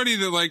 So everybody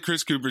that liked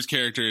Chris Cooper's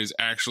character is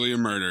actually a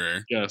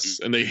murderer. Yes,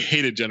 and they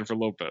hated Jennifer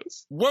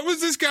Lopez. What was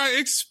this guy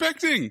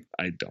expecting?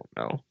 I don't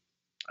know.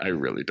 I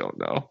really don't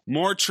know.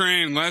 More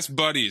train, less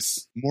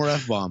buddies. More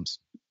F-bombs.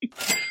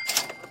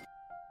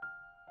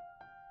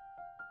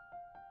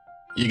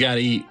 You gotta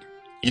eat.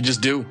 You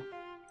just do.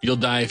 You'll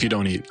die if you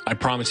don't eat. I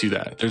promise you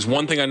that. There's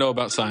one thing I know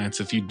about science.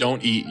 If you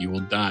don't eat, you will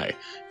die.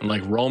 And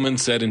like Roman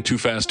said in Too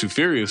Fast, Too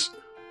Furious,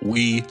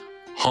 we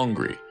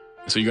hungry.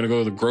 So you're going to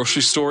go to the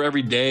grocery store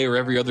every day or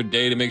every other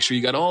day to make sure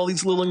you got all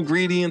these little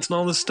ingredients and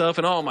all this stuff.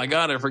 And oh my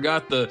God, I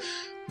forgot the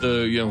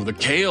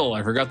kale.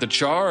 I forgot the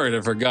chard.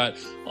 I forgot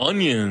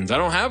onions. I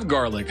don't have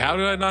garlic. How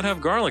did I not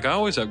have garlic? I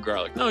always have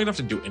garlic. No, you don't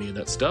have to do any of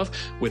that stuff.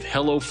 With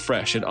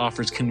HelloFresh, it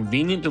offers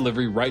convenient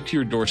delivery right to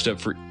your doorstep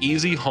for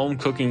easy home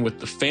cooking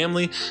with the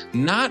family.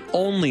 Not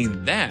only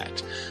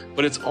that,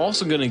 but it's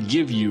also going to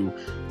give you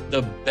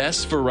the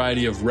best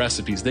variety of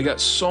recipes. They got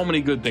so many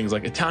good things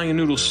like Italian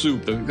noodle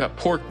soup. They've got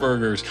pork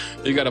burgers.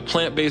 They got a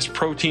plant-based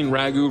protein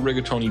ragu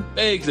rigatoni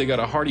bake. They got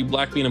a hearty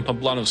black bean and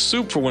poblano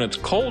soup for when it's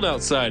cold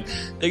outside.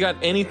 They got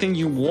anything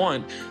you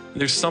want.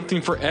 There's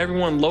something for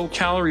everyone.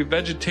 Low-calorie,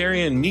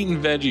 vegetarian, meat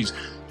and veggies.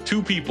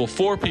 2 people,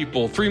 4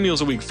 people, 3 meals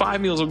a week,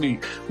 5 meals a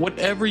week,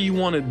 whatever you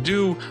want to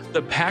do.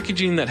 The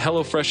packaging that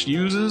HelloFresh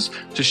uses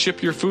to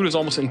ship your food is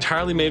almost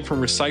entirely made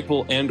from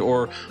recyclable and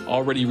or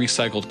already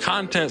recycled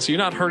content. So you're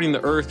not hurting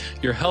the earth,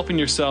 you're helping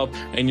yourself,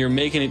 and you're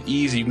making it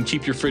easy. You can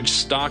keep your fridge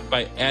stocked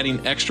by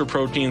adding extra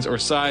proteins or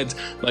sides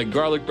like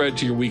garlic bread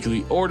to your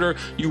weekly order.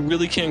 You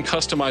really can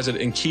customize it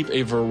and keep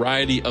a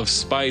variety of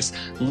spice,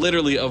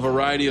 literally a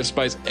variety of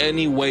spice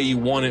any way you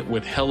want it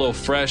with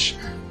HelloFresh.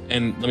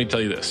 And let me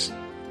tell you this.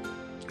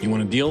 You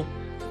want a deal?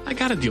 I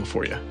got a deal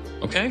for you,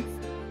 okay?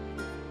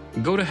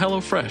 Go to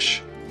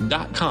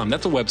HelloFresh.com.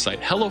 That's a website.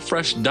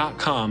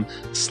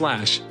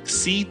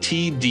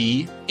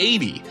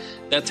 HelloFresh.com/CTD80.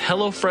 That's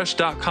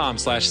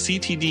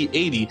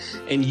HelloFresh.com/CTD80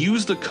 and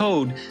use the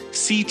code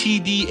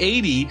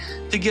CTD80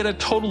 to get a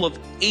total of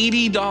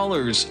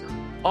 $80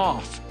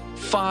 off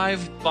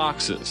 5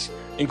 boxes,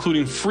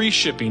 including free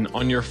shipping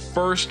on your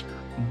first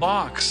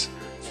box.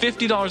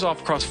 $50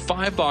 off across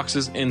 5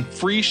 boxes and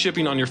free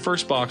shipping on your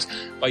first box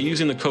by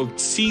using the code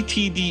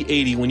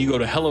CTD80 when you go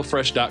to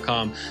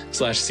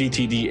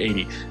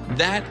HelloFresh.com/CTD80.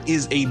 That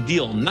is a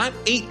deal. Not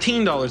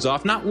 $18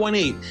 off, not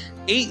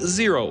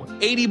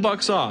 80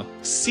 bucks off.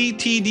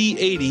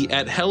 CTD80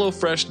 at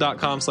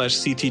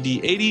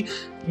HelloFresh.com/CTD80.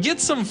 Get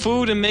some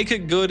food and make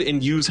it good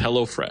and use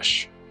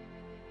HelloFresh.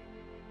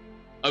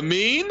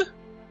 Amin,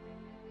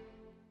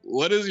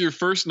 what is your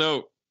first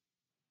note?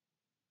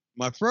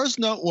 My first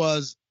note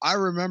was, I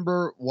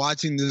remember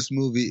watching this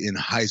movie in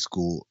high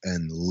school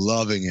and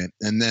loving it.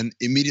 And then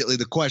immediately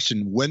the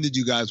question, when did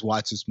you guys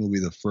watch this movie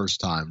the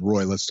first time?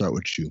 Roy, let's start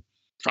with you.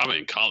 Probably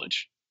in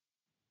college.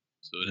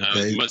 So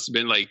it must have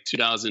been like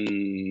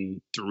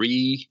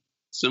 2003,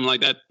 something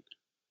like that.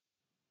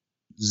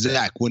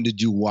 Zach, when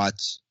did you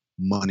watch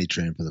Money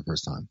Train for the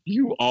first time.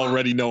 You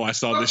already know I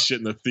saw this shit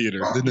in the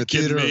theater. In the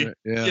theater? Me?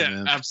 Yeah,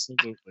 man.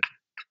 Absolutely.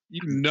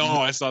 You know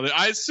I saw that.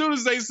 As soon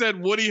as they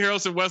said Woody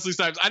Harrelson, Wesley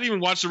Snipes, I didn't even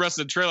watch the rest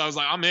of the trailer. I was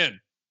like, I'm in.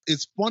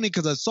 It's funny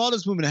because I saw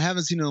this movie and I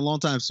haven't seen it in a long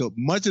time. So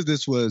much of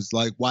this was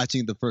like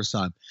watching it the first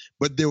time.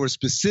 But there were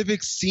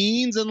specific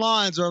scenes and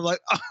lines where I'm like,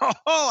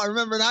 oh, I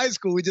remember in high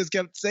school, we just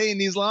kept saying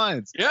these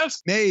lines.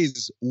 Yes.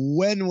 Maze,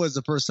 when was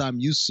the first time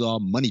you saw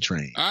Money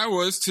Train? I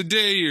was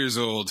today years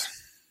old.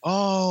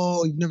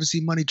 Oh, you've never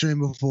seen Money Train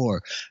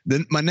before.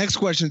 Then my next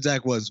question,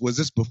 Zach, was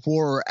this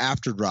before or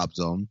after Drop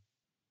Zone?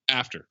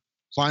 After.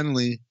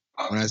 Finally,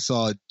 when I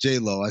saw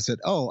J-Lo, I said,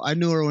 oh, I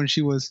knew her when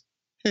she was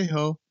Hey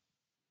Ho.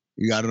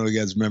 I don't know if you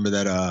guys remember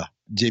that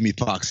Jamie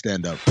Foxx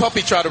stand-up.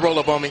 Puffy tried to roll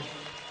up on me.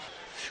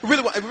 It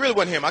really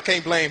wasn't him. I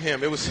can't blame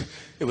him. It was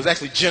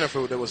actually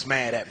Jennifer that was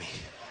mad at me.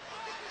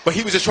 But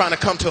he was just trying to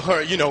come to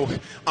her,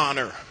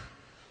 honor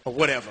or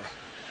whatever.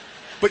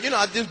 But,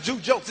 I just do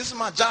jokes. This is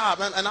my job.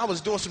 And I was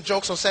doing some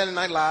jokes on Saturday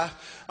Night Live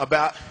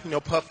about,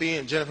 Puffy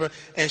and Jennifer.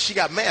 And she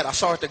got mad. I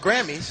saw her at the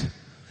Grammys.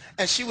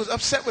 And she was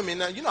upset with me.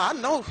 Now, I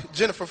know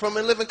Jennifer from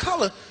In Living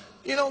Color.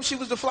 She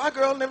was the fly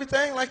girl and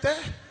everything like that.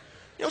 You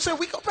know what I'm saying?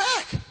 We go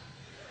back.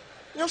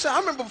 You know what I'm saying? I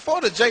remember before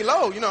the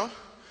J-Lo, I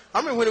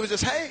remember when it was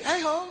just, hey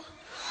ho.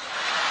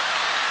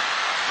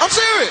 I'm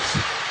serious.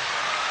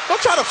 Don't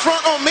try to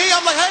front on me.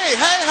 I'm like, hey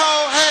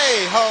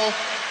ho.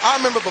 I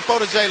remember before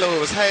the J-Lo,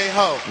 it was hey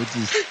ho. Which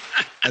is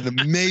an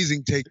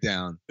amazing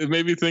takedown. It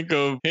made me think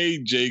of,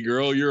 hey,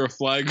 J-Girl, you're a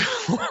fly girl.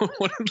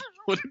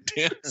 what did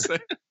Dan say?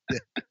 Yeah.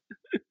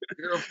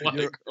 You're a fly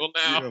girl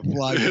now. You're a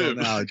fly girl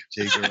now,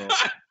 J-Girl.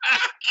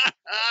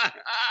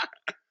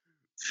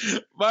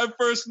 My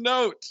first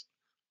note.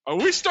 Are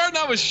we starting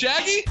out with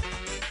Shaggy?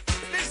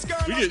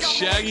 We get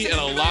Shaggy and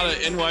a lot of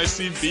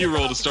NYC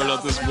B-roll to start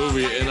out this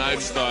movie, and I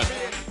just thought,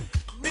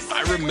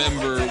 I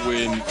remember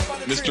when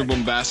Mr.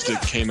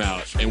 Bombastic came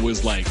out and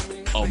was like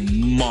a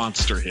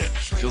monster hit.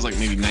 Feels like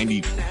maybe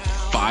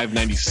 95,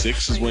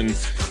 96 is when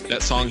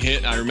that song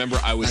hit. I remember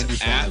I was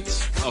 95. At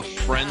a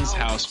friend's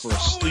house for a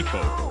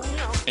sleepover,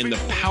 and the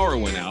power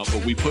went out,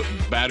 but we put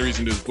batteries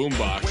into his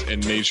boombox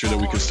and made sure that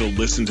we could still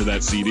listen to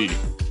that CD.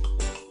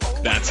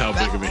 That's how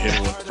big of a hit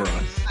it was for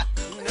us.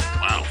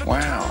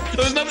 Wow.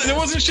 There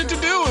wasn't shit to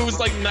do. It was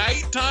like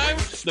nighttime.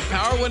 The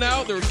power went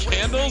out. There were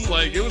candles.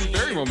 Like, it was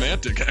very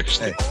romantic,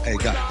 actually. Hey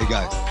guys.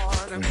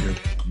 Want to hear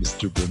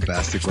Mr.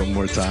 Bombastic one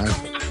more time?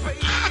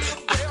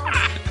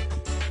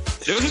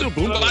 It was still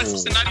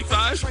Boombox in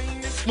 95?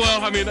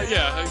 Well, I mean,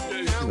 yeah.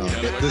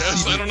 The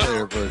CD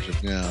player version,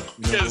 yeah.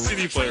 The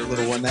CD player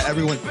little one that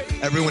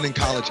everyone in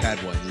college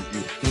had one.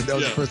 That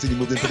was the first thing you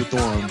moved into the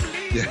dorm.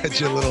 You had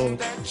your little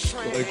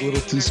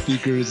two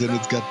speakers, and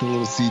it's got the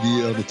little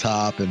CD on the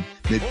top, and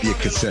maybe a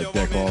cassette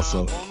deck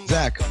also.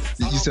 Zach,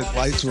 you said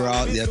lights were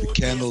out, you had the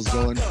candles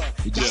going.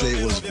 Would you say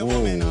it was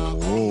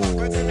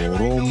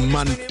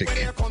romantic?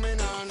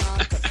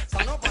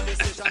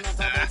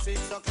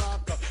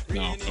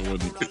 No, I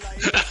wouldn't.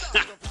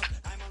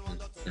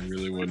 I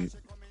really wouldn't.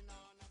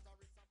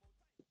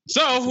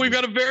 So we've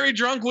got a very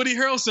drunk Woody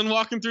Harrelson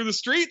walking through the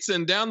streets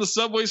and down the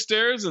subway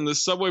stairs, and the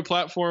subway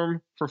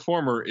platform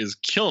performer is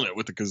killing it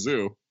with the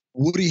kazoo.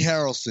 Woody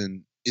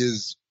Harrelson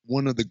is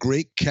one of the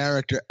great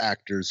character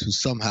actors who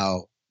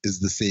somehow is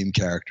the same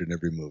character in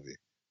every movie.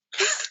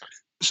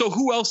 So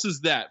who else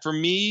is that? For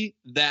me,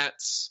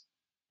 that's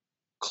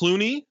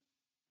Clooney,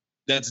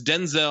 that's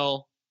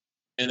Denzel,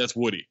 and that's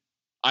Woody.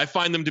 I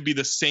find them to be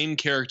the same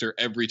character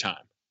every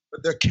time.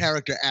 But they're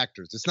character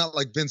actors. It's not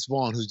like Vince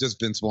Vaughn, who's just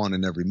Vince Vaughn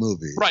in every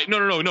movie. Right.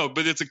 No.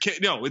 But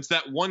it's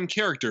that one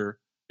character.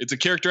 It's a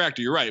character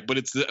actor. You're right. But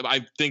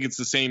I think it's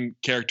the same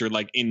character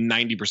like in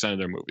 90% of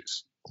their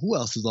movies. Who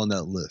else is on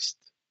that list?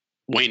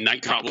 Wayne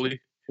Knight, probably.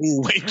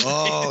 Ooh, Wayne Knight.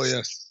 Oh,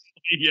 yes.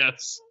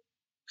 Yes.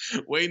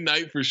 Wayne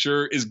Knight for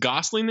sure. Is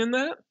Gosling in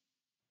that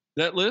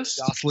list?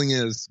 Gosling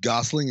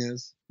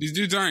is. These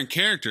dudes aren't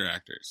character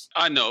actors.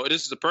 I know.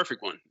 This is the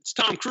perfect one. It's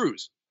Tom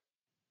Cruise.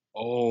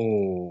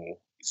 Oh.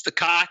 It's the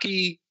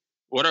cocky,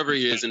 whatever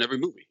he is in every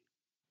movie.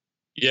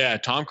 Yeah,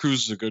 Tom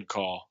Cruise is a good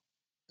call.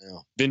 Yeah.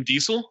 Vin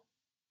Diesel?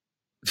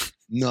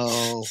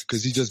 No,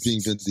 because he's just being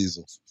Vin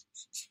Diesel.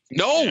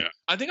 No, yeah.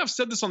 I think I've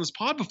said this on this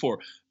pod before.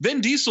 Vin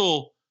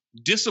Diesel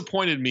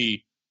disappointed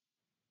me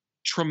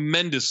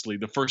tremendously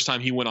the first time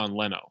he went on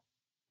Leno.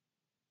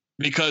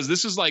 Because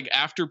this is like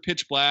after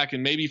Pitch Black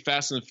and maybe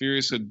Fast and the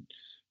Furious had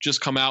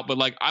just come out. But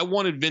like I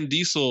wanted Vin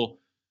Diesel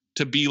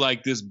to be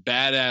like this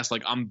badass,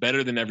 like I'm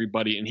better than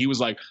everybody. And he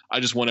was like, I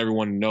just want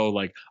everyone to know,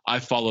 like I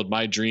followed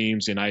my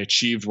dreams and I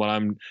achieved what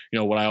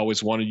I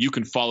always wanted. You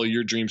can follow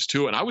your dreams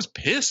too. And I was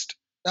pissed.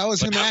 That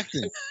was him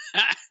acting.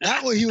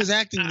 That was he was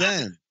acting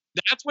then.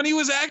 That's when he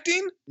was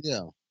acting?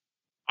 Yeah.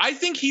 I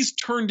think he's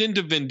turned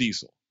into Vin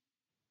Diesel.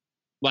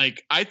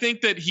 Like, I think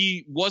that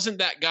he wasn't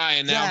that guy,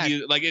 and now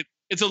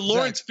it's a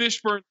Lawrence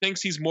Fishburne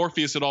thinks he's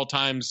Morpheus at all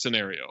times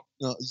scenario.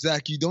 No,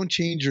 Zach, you don't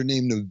change your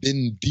name to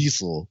Vin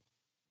Diesel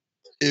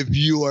if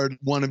you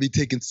want to be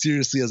taken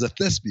seriously as a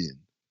thespian.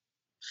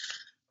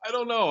 I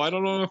don't know. I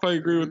don't know if I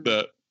agree with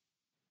that.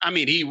 I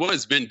mean, he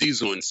was Vin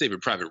Diesel in Saving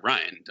Private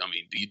Ryan. I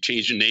mean, do you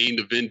change your name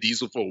to Vin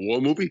Diesel for a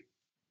war movie?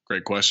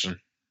 Great question.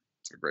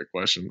 It's a great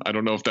question. I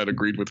don't know if that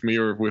agreed with me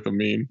or with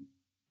Amin.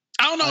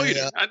 I don't know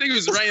either. I think it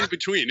was right in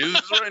between. It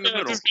was right in the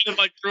middle. Just kind of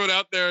like throw it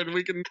out there, and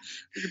we can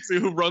see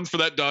who runs for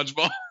that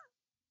dodgeball.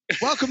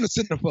 Welcome to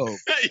Cinephobe.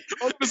 Hey,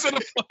 welcome to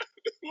Cinephobe.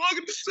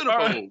 Welcome to Cinephobe.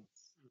 Right.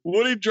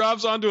 Woody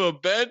drops onto a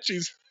bench.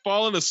 He's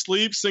falling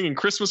asleep, singing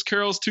Christmas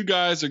carols. Two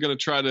guys are going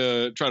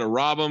to try to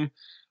rob him.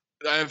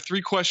 I have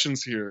 3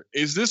 questions here.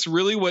 Is this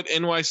really what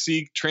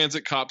NYC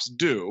transit cops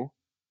do?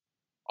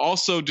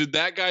 Also, did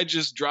that guy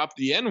just drop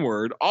the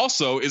N-word?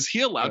 Also, is he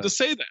allowed to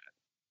say that?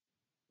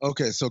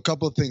 Okay, so a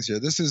couple of things here.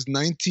 This is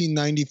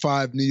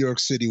 1995 New York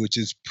City, which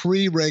is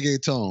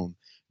pre-reggaeton.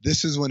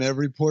 This is when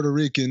every Puerto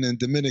Rican and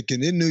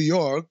Dominican in New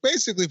York,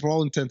 basically for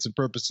all intents and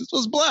purposes,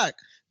 was black.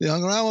 They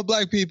hung around with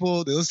black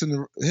people, they listened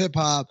to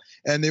hip-hop,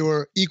 and they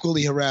were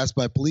equally harassed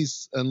by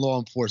police and law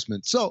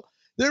enforcement. So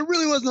there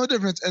really was no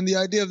difference, and the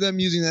idea of them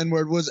using the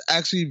N-word was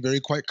actually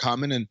quite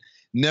common and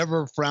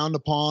never frowned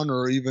upon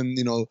or even,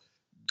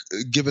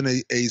 given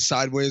a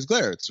sideways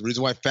glare. It's the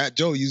reason why Fat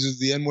Joe uses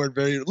the N-word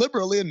very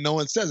liberally and no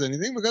one says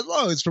anything because,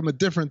 it's from a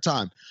different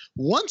time.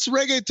 Once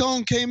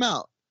reggaeton came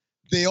out,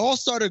 they all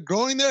started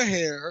growing their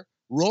hair,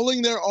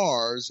 rolling their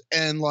R's,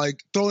 and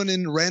throwing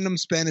in random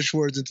Spanish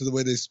words into the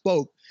way they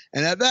spoke.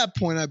 And at that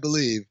point, I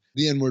believe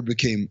the N-word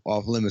became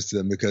off limits to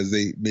them because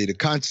they made a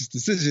conscious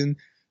decision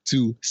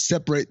to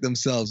separate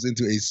themselves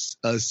into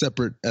a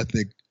separate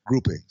ethnic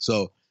grouping.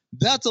 So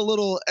that's a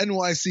little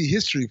NYC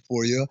history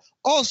for you.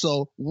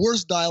 Also,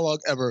 worst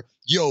dialogue ever.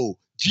 Yo,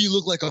 G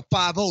look like a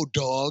 5-0,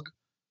 dog.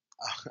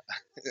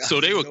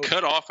 So they were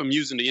cut off from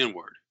using the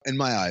N-word? In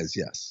my eyes,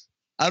 yes.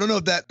 I don't know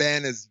if that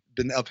ban has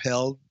been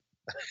upheld,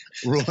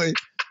 Roy,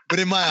 but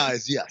in my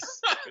eyes,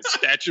 yes.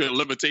 Statute of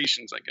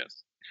limitations, I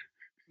guess.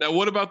 Now,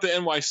 what about the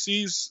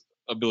NYC's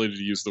ability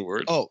to use the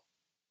word? Oh,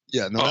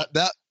 yeah, no,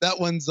 that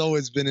one's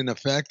always been in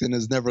effect and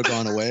has never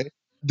gone away.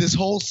 This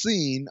whole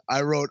scene,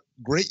 I wrote,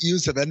 great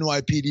use of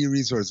NYPD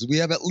resources. We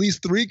have at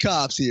least 3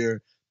 cops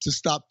here to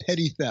stop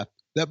petty theft.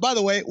 That, by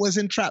the way, was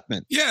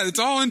entrapment. Yeah, it's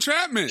all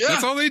entrapment. Yeah,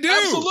 that's all they do.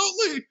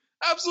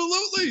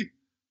 Absolutely.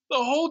 The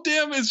whole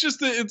damn,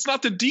 it's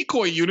not the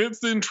decoy unit, it's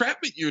the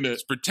entrapment unit.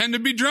 Just pretend to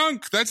be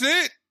drunk. That's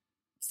it.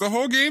 It's the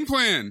whole game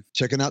plan.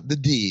 Checking out the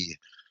D.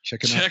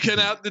 Checking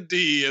out the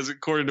D, as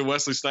according to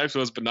Wesley Snipes, who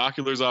has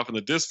binoculars off in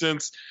the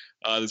distance.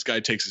 This guy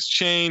takes his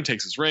chain,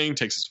 takes his ring,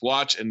 takes his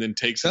watch, and then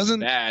takes his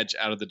badge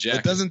out of the jacket.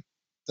 It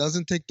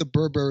doesn't take the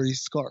Burberry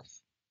scarf.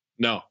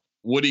 No.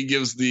 Woody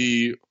gives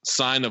the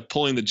sign of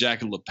pulling the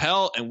jacket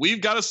lapel, and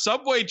we've got a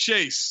subway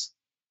chase.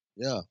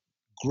 Yeah.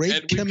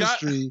 Great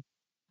chemistry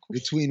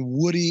between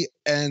Woody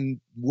and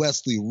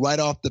Wesley right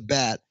off the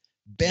bat.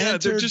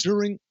 Banter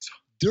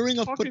during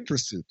a foot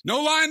pursuit.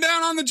 No lying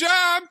down on the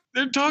job.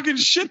 They're talking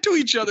shit to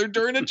each other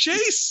during a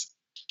chase.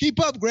 Keep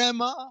up,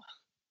 Grandma.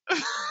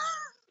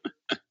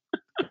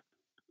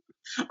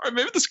 Or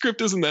maybe the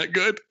script isn't that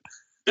good.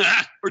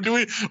 or do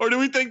we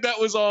think that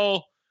was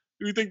all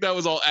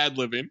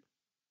ad-libbing?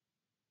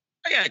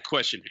 I got a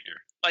question here.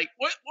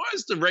 What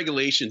is the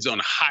regulations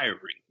on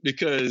hiring?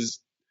 Because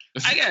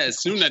I gotta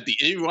assume that the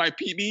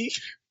NYPD,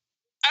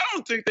 I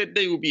don't think that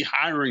they would be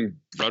hiring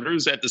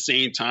brothers at the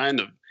same time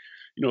to,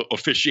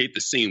 officiate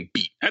the same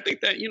beat. I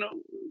think that,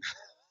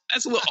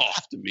 that's a little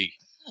off to me.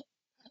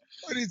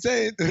 What did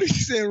he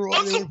say, Roy?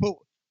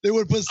 They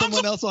would put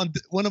someone else on,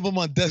 one of them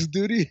on desk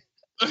duty?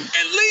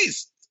 At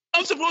least.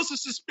 I'm supposed to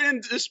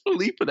suspend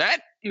disbelief for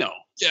that? No.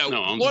 Yeah,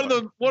 no,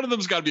 one of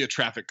them's got to be a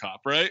traffic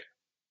cop, right?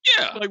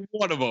 Yeah.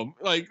 One of them.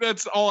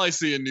 That's all I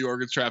see in New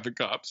York is traffic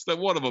cops. That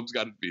one of them's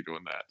got to be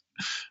doing that.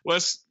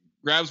 Wes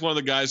grabs one of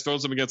the guys,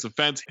 throws him against a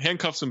fence,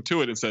 handcuffs him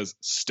to it, and says,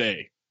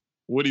 "Stay."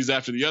 Woody's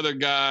after the other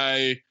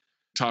guy,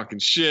 talking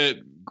shit.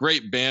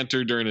 Great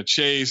banter during a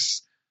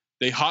chase.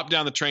 They hop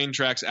down the train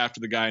tracks after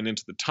the guy and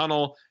into the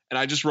tunnel. And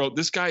I just wrote,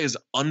 this guy is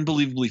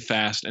unbelievably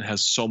fast and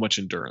has so much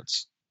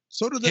endurance.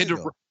 So do they.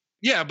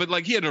 Yeah, but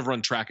he had to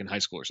run track in high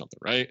school or something,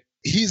 right?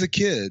 He's a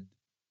kid.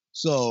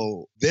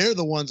 So they're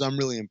the ones I'm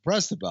really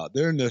impressed about.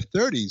 They're in their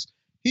 30s.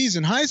 He's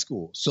in high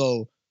school.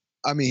 So,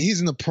 he's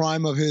in the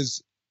prime of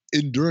his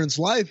endurance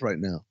life right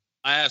now.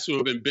 I asked who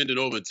have been bending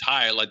over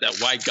tired like that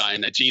white guy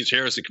in that James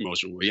Harrison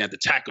commercial where you had to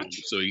tackle him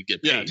so you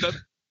get paid. Yeah,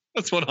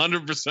 that's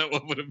 100%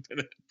 what would have been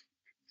it.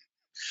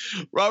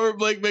 Robert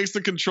Blake makes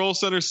the control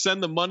center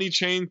send the money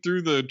chain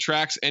through the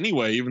tracks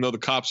anyway, even though the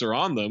cops are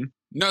on them.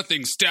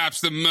 Nothing stops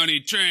the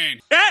money train.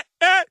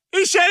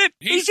 He said it.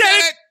 He said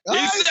it.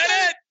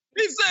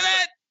 He said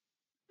it.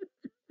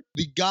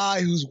 The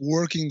guy who's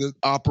working the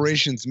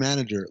operations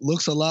manager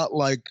looks a lot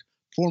like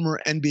former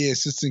NBA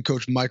assistant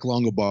coach Mike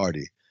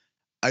Longobardi.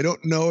 I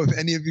don't know if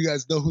any of you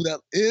guys know who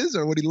that is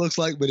or what he looks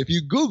like, but if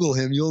you Google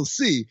him, you'll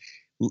see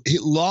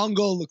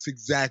Longo looks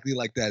exactly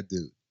like that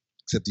dude,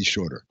 except he's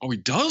shorter. Oh, he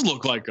does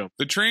look like him.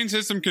 The train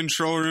system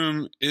control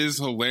room is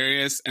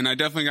hilarious, and I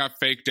definitely got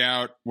faked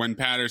out when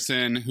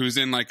Patterson, who's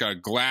in a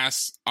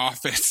glass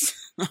office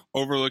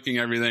overlooking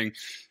everything,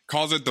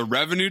 calls it the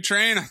revenue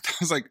train. I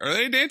was like, are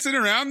they dancing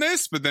around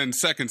this? But then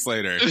seconds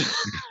later,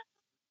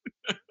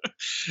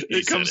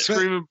 It comes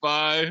screaming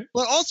by.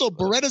 But also,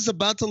 Beretta's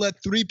about to let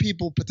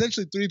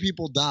potentially three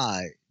people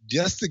die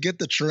just to get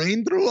the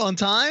train through on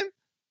time?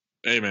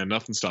 Hey, man,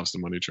 nothing stops the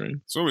money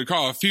train. That's what we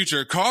call a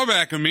future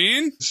callback,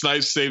 Amin.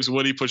 Snipes saves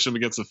Woody, pushes him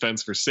against the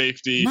fence for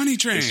safety. Money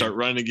train. They start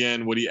running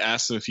again. Woody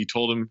asks him if he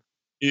told him.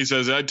 He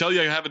says, I tell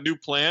you I have a new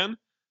plan.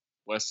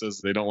 Wes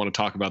says they don't want to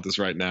talk about this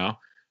right now.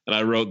 And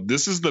I wrote,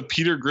 this is the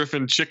Peter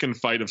Griffin chicken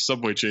fight of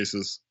subway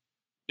chases.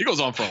 He goes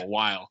on for a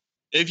while.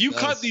 If you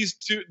cut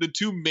the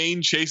two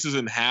main chases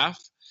in half,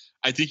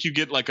 I think you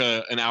get like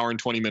an hour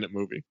and 20-minute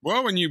movie.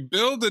 Well, when you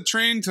build a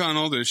train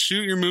tunnel to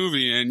shoot your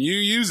movie and you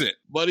use it.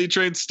 Money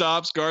train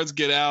stops, guards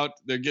get out,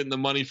 they're getting the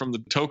money from the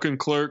token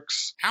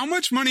clerks. How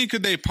much money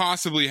could they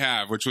possibly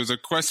have? Which was a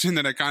question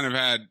that I kind of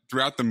had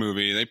throughout the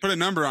movie. They put a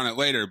number on it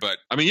later, but...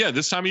 I mean, yeah,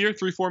 this time of year,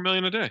 $3-4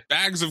 million a day.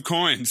 Bags of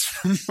coins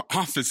from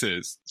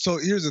offices. So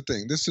here's the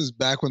thing. This is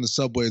back when the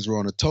subways were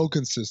on a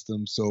token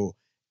system, so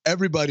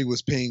everybody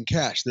was paying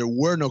cash. There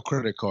were no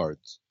credit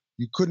cards.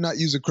 You could not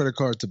use a credit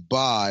card to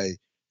buy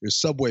your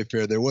subway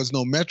fare. There was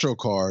no Metro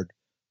card,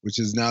 which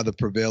is now the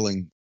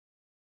prevailing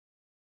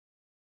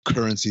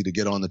currency to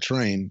get on the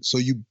train. So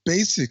you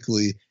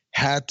basically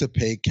had to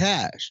pay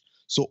cash.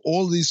 So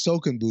all these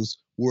token booths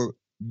were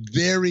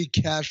very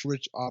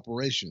cash-rich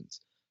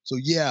operations. So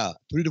yeah,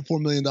 $3 to $4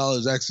 million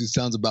actually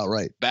sounds about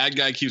right. Bad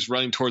guy keeps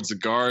running towards the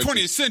guards.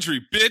 20th century,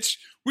 bitch.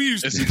 We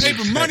used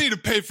paper money to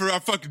pay for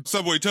our fucking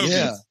subway tokens.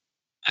 Yeah,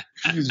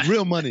 we use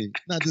real money,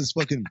 not this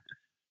fucking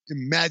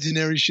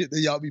imaginary shit that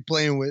y'all be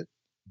playing with.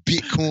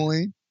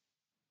 Bitcoin.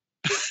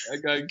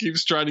 That guy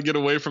keeps trying to get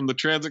away from the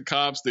transit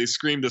cops. They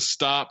scream to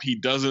stop. He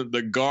doesn't.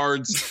 The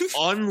guards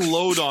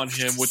unload on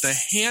him with a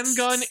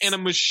handgun and a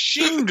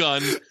machine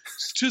gun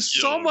to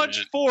so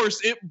much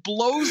force it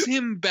blows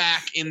him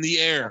back in the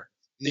air.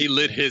 He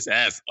lit his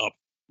ass up.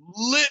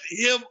 Lit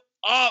him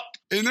up.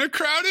 In a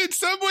crowded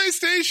subway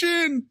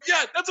station.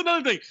 Yeah, that's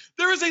another thing.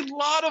 There is a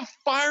lot of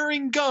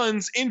firing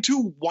guns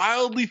into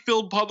wildly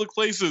filled public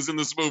places in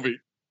this movie.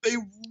 They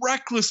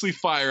recklessly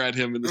fire at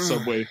him in the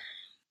subway.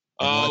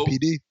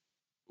 NYPD.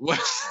 Woody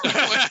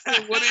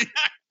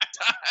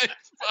dives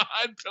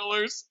behind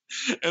pillars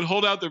and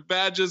hold out their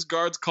badges.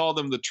 Guards call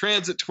them the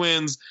Transit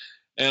Twins.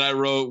 And I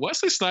wrote,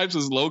 Wesley Snipes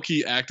is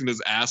low-key acting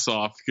his ass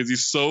off because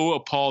he's so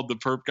appalled the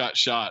perp got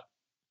shot.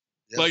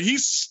 Yep. Like,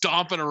 he's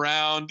stomping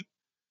around.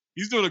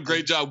 He's doing a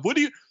great job.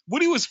 Woody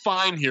was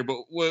fine here, but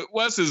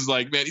Wes is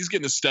like, man, he's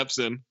getting his steps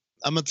in.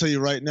 I'm going to tell you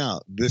right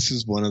now, this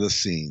is one of the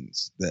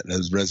scenes that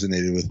has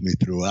resonated with me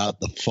throughout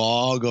the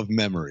fog of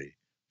memory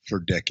for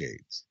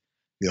decades.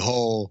 The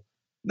whole,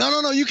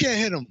 no, you can't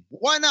hit him.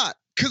 Why not?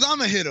 Because I'm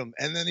going to hit him.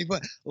 And then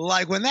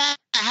like when that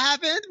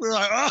happened, we were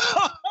like,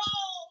 oh,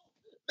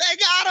 they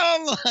got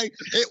him. Like,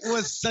 it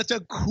was such a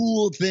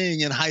cool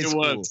thing in high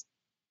school.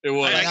 It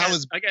was. Like, I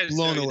was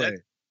blown away.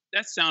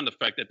 That sound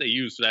effect that they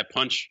used for that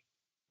punch,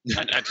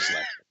 I just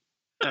laughed.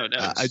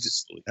 That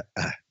was silly.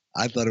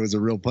 I thought it was a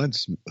real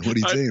punch. What are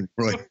you saying,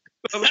 Roy?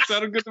 That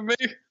sounded good to me.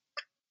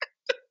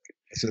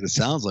 That's what it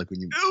sounds like when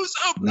you... It was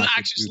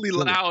obnoxiously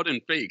loud and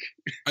fake.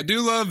 I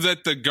do love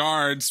that the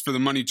guards for the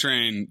money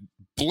train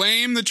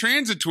blame the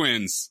Transit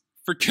Twins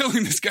for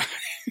killing this guy.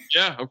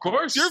 Yeah, of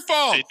course. Your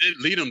fault. They did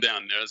lead him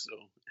down there, so...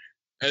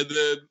 And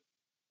then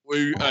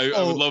I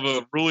would love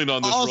a ruling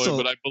on this, Roy,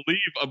 but I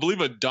believe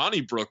a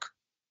Donnybrook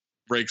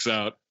breaks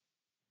out.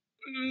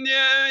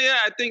 Yeah,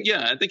 I think you're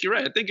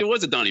right. I think it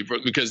was a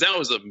Donnybrook because that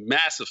was a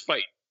massive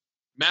fight.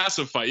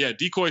 Massive fight, yeah.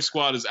 Decoy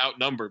squad is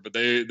outnumbered, but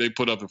they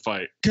put up a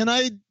fight. Can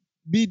I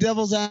be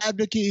devil's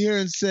advocate here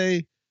and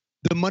say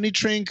the money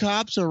train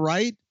cops are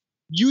right?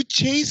 You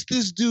chase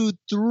this dude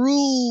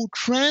through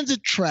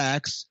transit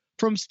tracks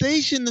from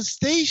station to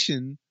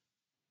station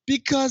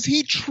because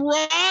he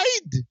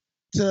tried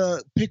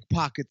to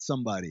pickpocket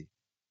somebody.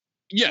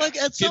 Yeah. Like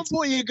at some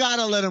point you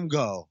gotta let him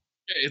go.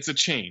 It's a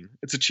chain.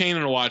 It's a chain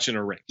and a watch and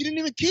a ring. He didn't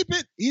even keep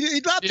it. He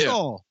dropped it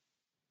all.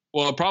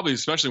 Well, probably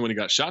especially when he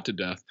got shot to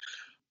death.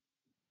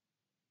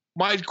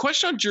 My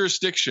question on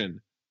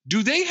jurisdiction,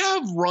 do they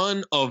have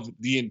run of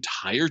the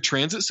entire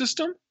transit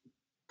system?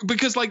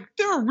 Because, like,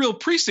 there are real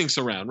precincts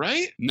around,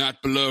 right?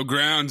 Not below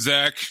ground,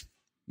 Zach.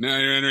 Now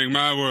you're entering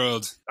my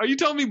world. Are you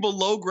telling me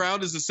below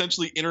ground is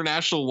essentially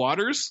international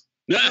waters?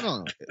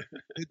 No.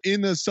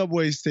 In the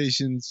subway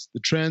stations,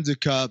 the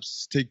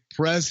cops take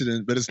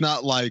precedent, but it's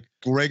not like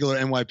regular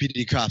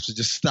NYPD cops to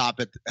just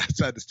stop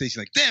outside the station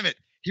like, damn it,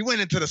 he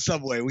went into the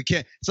subway. We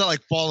can't. It's not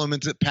like follow him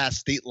past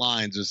state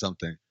lines or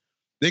something.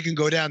 They can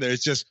go down there.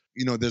 It's just,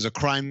 there's a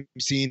crime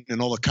scene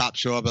and all the cops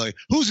show up. Like,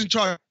 who's in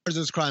charge of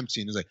this crime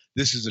scene? It's like,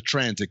 this is a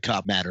transit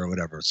cop matter or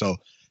whatever. So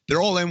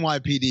they're all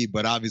NYPD,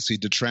 but obviously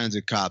the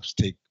transit cops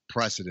take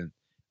precedent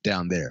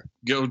down there.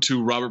 Go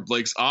to Robert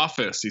Blake's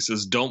office. He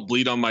says, don't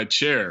bleed on my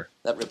chair.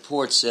 That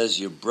report says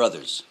you're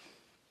brothers.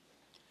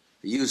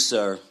 You,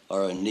 sir,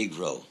 are a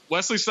Negro.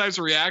 Wesley Snipes'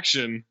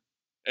 reaction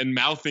and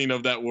mouthing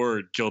of that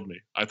word killed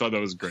me. I thought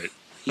that was great.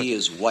 He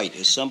is white.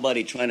 Is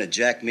somebody trying to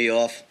jack me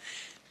off?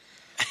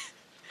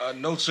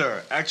 No,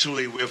 sir.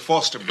 Actually, we're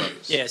foster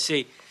brothers. Yeah,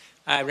 see,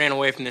 I ran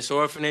away from this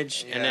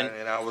orphanage, and then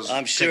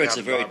I'm sure it's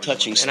a very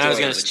touching story. And I was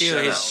going to steal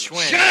his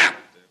swing. Shut up!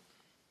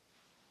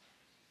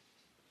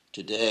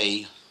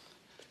 Today,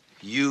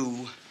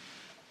 you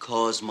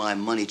caused my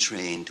money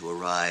train to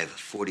arrive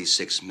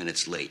 46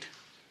 minutes late.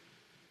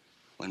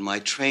 When my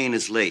train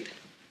is late,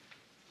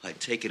 I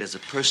take it as a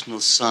personal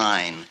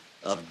sign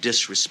of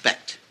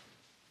disrespect.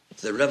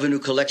 The revenue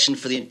collection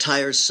for the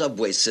entire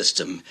subway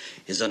system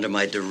is under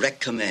my direct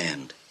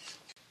command.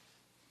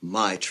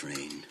 My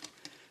train,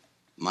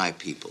 my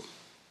people,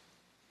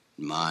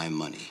 my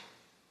money.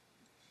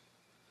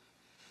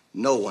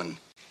 No one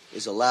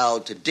is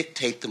allowed to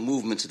dictate the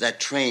movements of that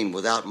train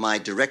without my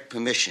direct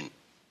permission.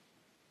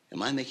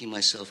 Am I making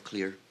myself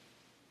clear?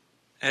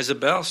 As a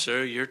bell,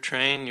 sir, your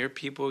train, your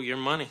people, your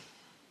money.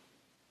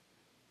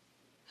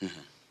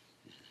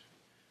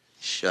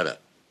 Shut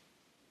up.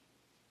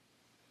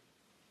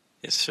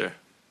 Yes, sir.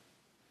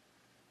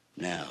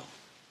 Now,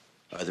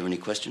 are there any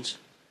questions?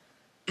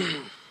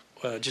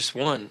 Well, just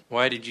one.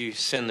 Why did you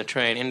send the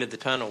train into the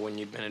tunnel when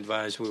you'd been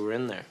advised we were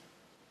in there?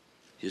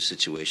 Your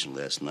situation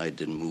last night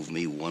didn't move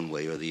me one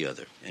way or the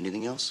other.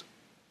 Anything else?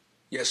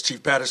 Yes,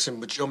 Chief Patterson,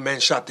 but your men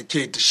shot the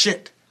kid to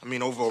shit. I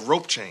mean, over a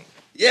rope chain.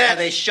 Yeah,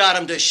 they shot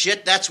him to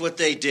shit. That's what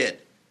they did.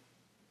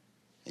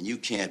 And you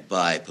can't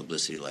buy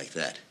publicity like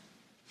that.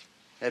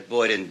 That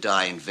boy didn't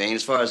die in vain.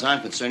 As far as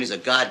I'm concerned, he's a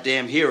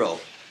goddamn hero.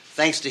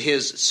 Thanks to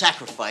his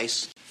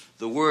sacrifice,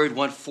 the word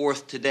went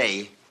forth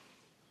today.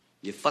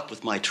 You fuck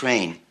with my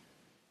train,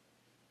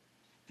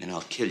 and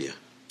I'll kill you.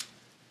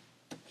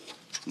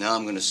 Now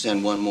I'm going to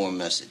send one more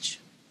message.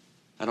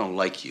 I don't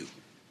like you,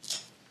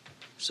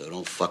 so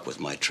don't fuck with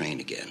my train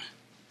again.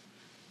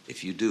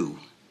 If you do,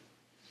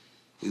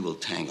 we will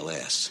tangle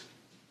ass,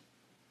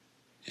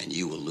 and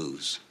you will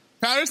lose.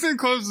 Patterson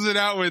closes it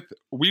out with,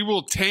 "We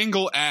will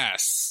tangle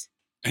ass,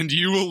 and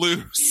you will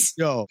lose."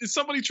 Yo, is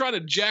somebody trying to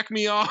jack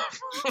me off?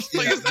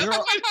 Like, is that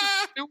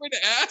a good way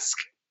to ask?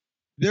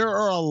 There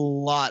are a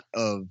lot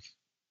of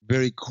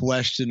very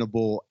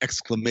questionable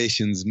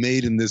exclamations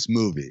made in this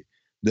movie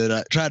that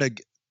I try to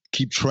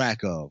keep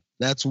track of.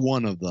 That's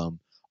one of them.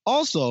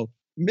 Also,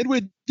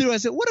 midway through, I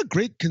said, what a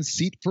great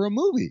conceit for a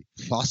movie.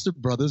 Foster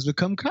brothers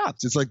become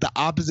cops. It's like the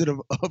opposite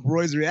of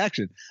Roy's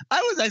reaction. I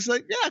was actually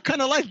like, yeah, I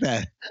kind of like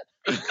that.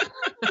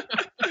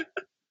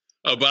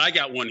 Oh, but I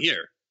got one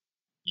here.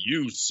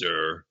 You,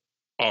 sir,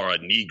 are a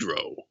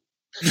Negro.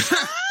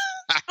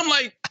 I'm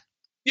like,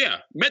 yeah,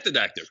 method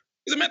actor.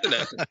 He's a method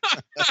actor.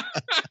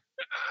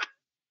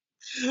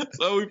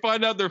 So we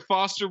find out they're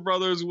foster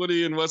brothers.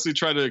 Woody and Wesley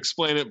try to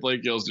explain it.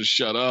 Blake yells to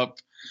shut up.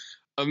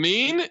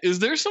 Amin, is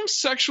there some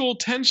sexual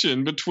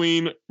tension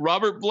between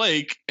Robert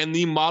Blake and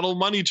the model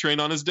money train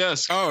on his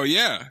desk? Oh,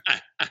 yeah.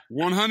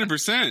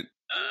 100%.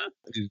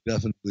 He's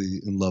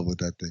definitely in love with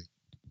that thing.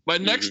 My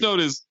next note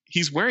is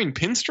he's wearing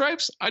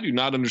pinstripes? I do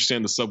not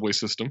understand the subway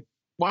system.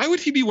 Why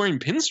would he be wearing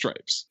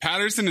pinstripes?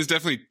 Patterson is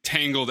definitely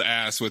tangled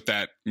ass with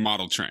that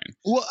model train.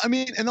 Well, I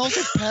mean, and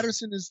also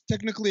Patterson is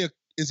technically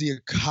is he a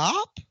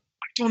cop?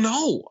 I don't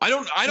know. I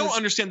don't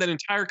understand that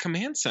entire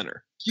command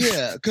center.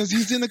 Yeah, because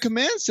he's in a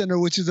command center,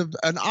 which is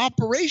an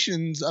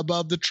operations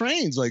above the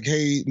trains. Like,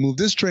 hey, move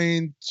this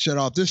train, shut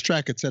off this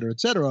track, et cetera, et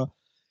cetera.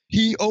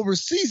 He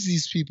oversees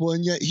these people,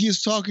 and yet he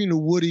is talking to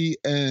Woody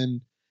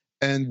and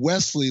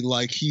Wesley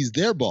like he's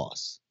their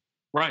boss.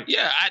 Right.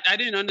 Yeah, I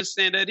didn't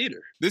understand that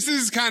either. This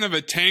is kind of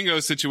a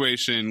tango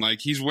situation. Like,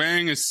 he's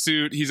wearing a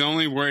suit. He's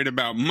only worried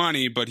about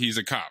money, but he's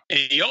a cop. And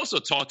he also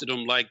talked to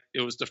them like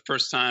it was the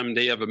first time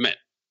they ever met.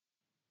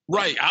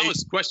 Right. Like, I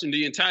was questioning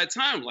the entire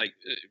time. Like,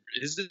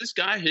 is this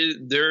guy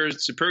their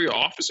superior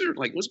officer?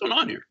 Like, what's going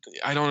on here?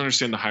 I don't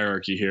understand the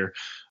hierarchy here.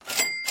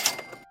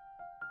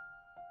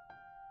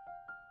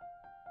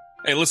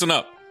 Hey, listen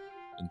up.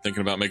 Been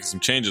thinking about making some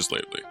changes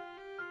lately.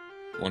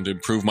 Wanted to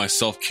improve my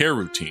self-care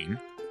routine.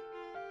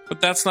 But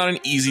that's not an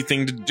easy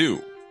thing to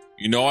do.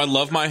 You know, I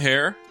love my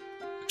hair.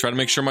 I try to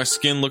make sure my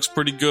skin looks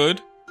pretty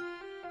good.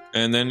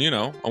 And then,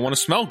 I want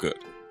to smell good.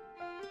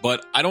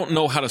 But I don't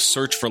know how to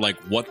search for,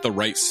 what the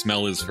right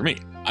smell is for me.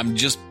 I'm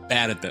just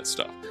bad at that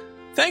stuff.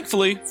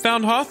 Thankfully,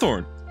 found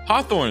Hawthorne.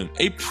 Hawthorne,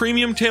 a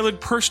premium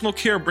tailored personal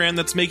care brand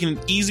that's making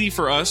it easy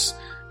for us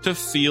to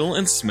feel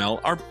and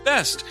smell our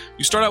best.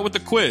 You start out with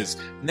the quiz,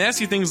 and they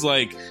ask you things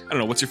like, I don't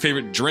know, what's your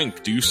favorite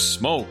drink? Do you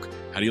smoke?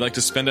 How do you like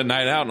to spend a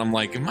night out? And I'm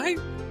like, am I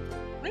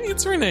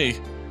answering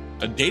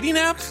a dating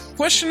app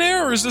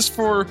questionnaire, or is this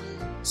for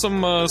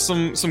some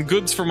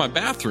goods for my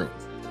bathroom?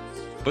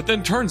 But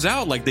then turns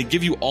out, they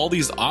give you all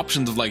these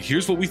options of,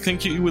 here's what we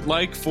think you would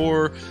like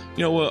for,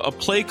 a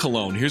play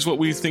cologne. Here's what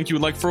we think you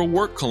would like for a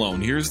work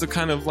cologne. Here's the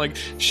kind of,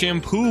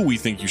 shampoo we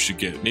think you should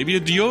get. Maybe a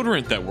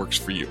deodorant that works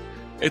for you.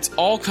 It's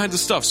all kinds of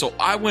stuff. So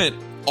I went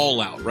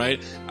all out,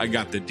 right? I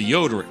got the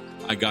deodorant.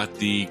 I got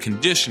the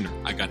conditioner.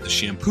 I got the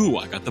shampoo.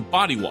 I got the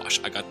body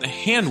wash. I got the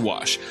hand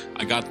wash.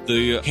 I got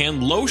the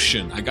hand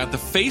lotion. I got the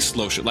face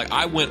lotion.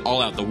 I went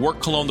all out. The work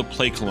cologne, the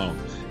play cologne.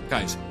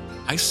 Guys,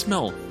 I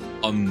smell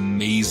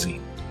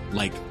amazing.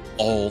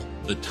 All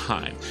the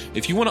time.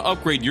 If you want to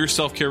upgrade your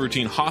self-care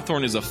routine,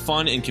 Hawthorne is a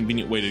fun and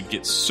convenient way to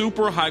get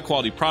super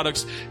high-quality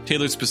products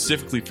tailored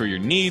specifically for your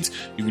needs.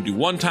 You can do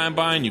one-time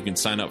buying. You can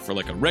sign up for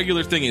like a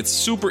regular thing. It's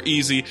super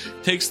easy.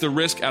 Takes the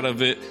risk out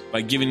of it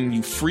by giving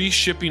you free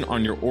shipping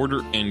on your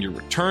order and your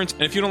returns.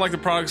 And if you don't like the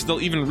products,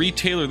 they'll even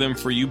retailer them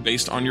for you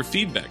based on your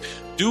feedback.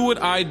 Do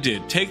what I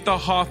did. Take the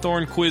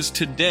Hawthorne quiz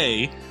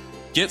today.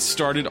 Get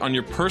started on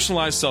your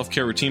personalized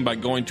self-care routine by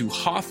going to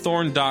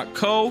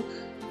hawthorne.co.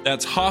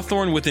 That's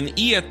Hawthorne with an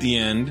E at the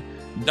end,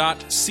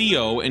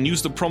 .co, and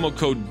use the promo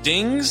code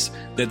DINGS,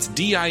 that's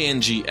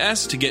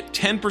DINGS, to get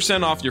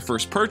 10% off your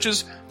first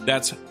purchase.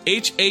 That's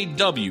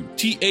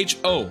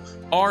HAWTHORNE.co,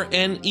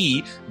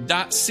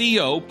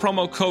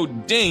 promo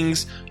code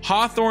DINGS,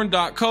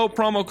 Hawthorne.co,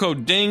 promo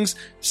code DINGS.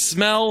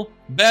 Smell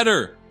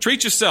better.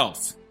 Treat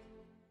yourself.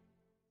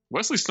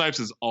 Wesley Snipes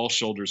is all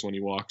shoulders when he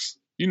walks.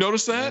 You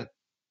notice that?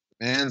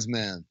 Man's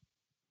man.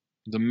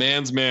 The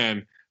man's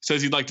man.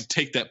 Says he'd like to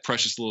take that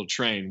precious little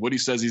train. Woody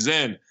says he's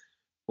in.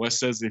 Wes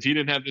says if he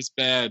didn't have this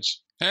badge...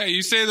 Hey,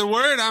 you say the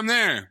word, I'm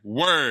there.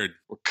 Word.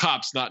 We're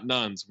cops, not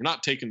nuns. We're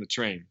not taking the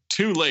train.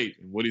 Too late.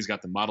 And Woody's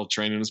got the model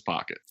train in his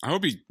pocket. I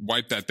hope he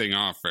wiped that thing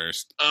off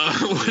first.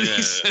 Woody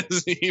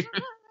says he...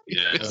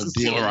 Yeah, some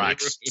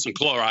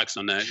Clorox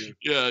on that.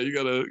 Yeah, you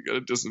gotta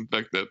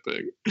disinfect that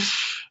thing.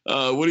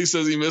 Woody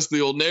says he missed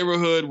the old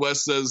neighborhood.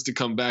 Wes says to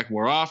come back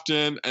more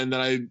often. And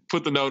then I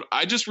put the note,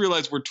 I just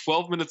realized we're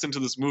 12 minutes into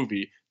this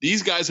movie.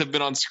 These guys have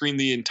been on screen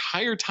the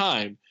entire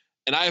time,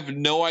 and I have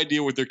no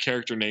idea what their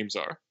character names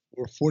are.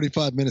 We're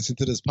 45 minutes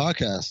into this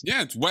podcast.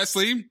 Yeah, it's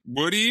Wesley,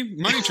 Woody,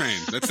 Money Train.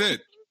 That's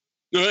it.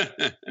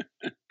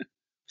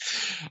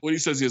 Woody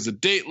says he has a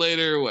date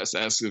later. Wes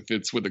asks if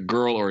it's with a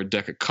girl or a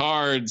deck of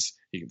cards.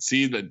 He can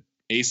see that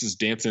Ace is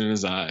dancing in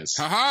his eyes.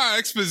 Haha,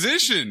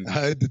 exposition.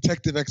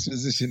 Detective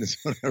exposition is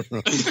what I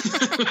wrote.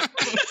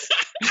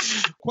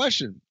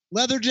 Question.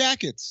 Leather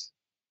jackets.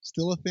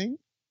 Still a thing?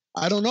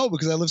 I don't know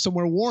because I live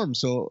somewhere warm.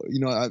 So,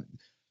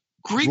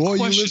 Great Roy,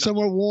 question. you live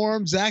somewhere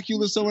warm. Zach, you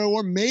live somewhere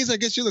warm. Maze, I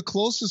guess you're the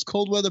closest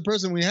cold weather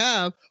person we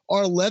have.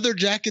 Are leather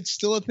jackets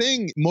still a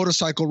thing?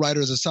 Motorcycle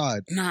riders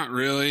aside. Not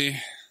really.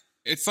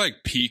 It's like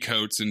pea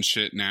coats and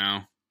shit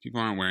now. People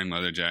aren't wearing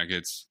leather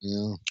jackets.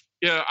 Yeah.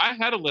 Yeah, I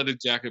had a leather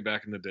jacket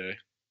back in the day.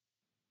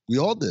 We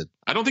all did.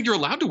 I don't think you're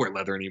allowed to wear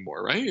leather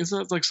anymore, right? Isn't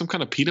that like some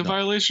kind of PETA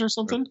violation or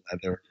something?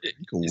 Leather.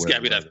 It's got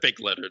to be that fake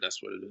leather.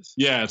 That's what it is.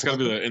 Yeah, it's got to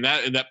be that. And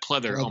that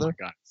pleather. Oh my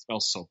god, it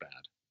smells so bad.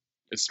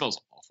 It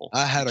smells awful.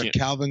 I had a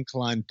Calvin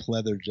Klein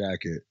pleather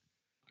jacket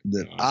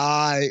that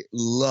I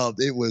loved.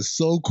 It was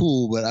so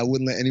cool, but I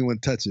wouldn't let anyone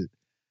touch it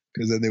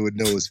because then they would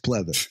know it's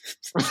pleather.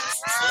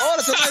 Oh,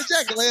 that's a nice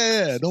jacket. Like,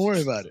 yeah, don't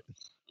worry about it.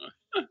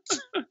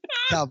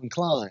 Calvin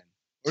Klein.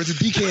 Or is it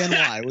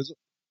DKNY?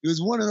 It was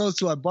one of those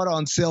two. I bought it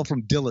on sale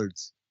from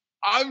Dillard's.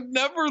 I've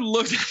never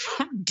looked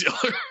at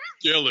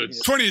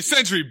Dillard's. 20th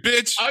century,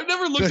 bitch. I've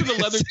never looked at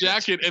a leather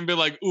jacket and been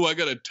like, ooh, I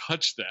got to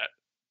touch that.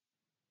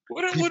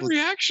 What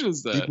reaction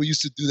is that? People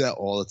used to do that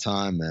all the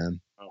time,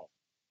 man.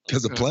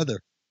 Because of pleather.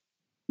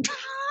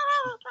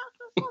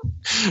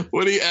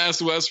 Woody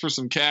asks Wes for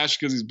some cash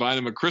because he's buying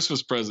him a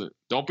Christmas present.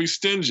 Don't be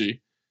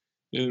stingy.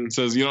 And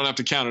says, you don't have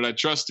to count it. I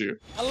trust you.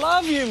 I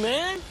love you,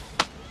 man.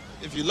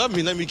 If you love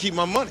me, let me keep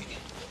my money.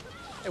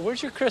 Hey,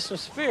 where's your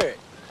Christmas spirit?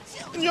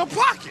 In your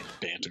pocket.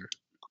 Banter.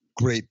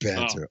 Great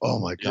banter. Oh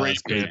my God.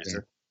 Great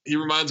banter. He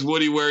reminds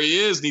Woody where he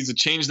is, needs to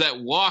change that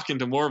walk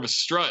into more of a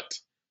strut.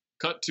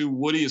 Cut to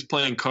Woody is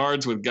playing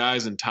cards with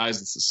guys in ties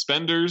and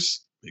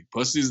suspenders. Big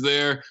Pussy's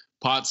there.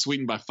 Pot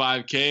sweetened by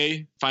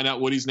 5K. Find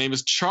out Woody's name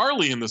is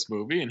Charlie in this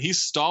movie, and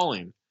he's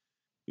stalling.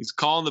 He's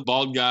calling the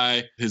bald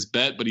guy his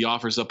bet, but he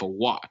offers up a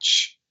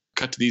watch.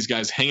 Cut to these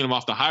guys hanging him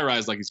off the high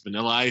rise like he's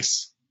Vanilla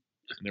Ice.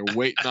 And they're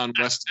waiting on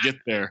Wes to get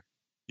there.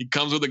 He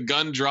comes with a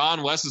gun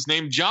drawn. Wes is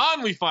named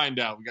John, we find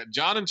out. We got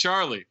John and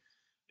Charlie.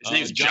 His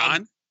name's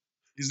John?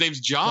 His name's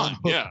John,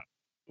 yeah.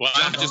 Well,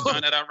 I'm just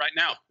finding that out right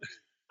now.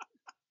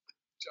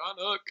 John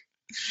Hook.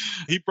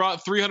 He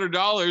brought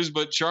 $300,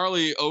 but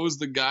Charlie owes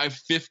the guy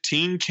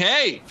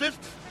 $15K.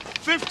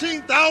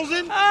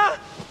 15,000?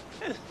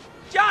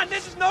 John,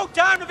 this is no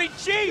time to be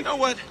cheap. You know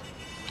what?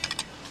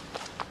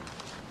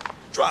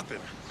 Drop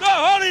him. No,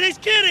 Harley, he's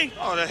kidding.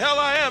 Oh, the hell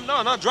I am.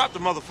 No, drop the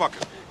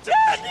motherfucker.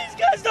 Dad, these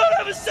guys don't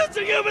have a sense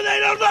of humor. They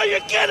don't know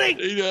you're kidding.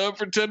 He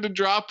pretend to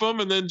drop him,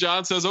 and then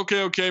John says,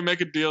 okay, make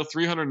a deal.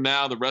 $300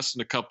 now, the rest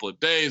in a couple of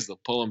days. They'll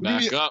pull him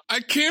back up. I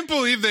can't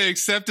believe they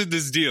accepted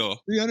this deal.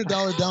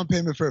 $300 down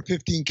payment for a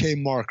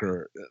 $15K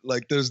marker.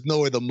 Like, there's no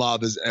way the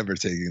mob is ever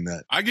taking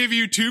that. I give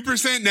you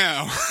 2%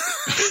 now.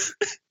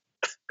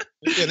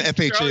 An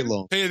FHA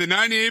loan. Pay the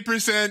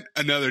 98%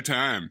 another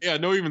time. Yeah,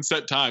 no even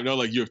set time. No,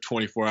 like you have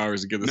 24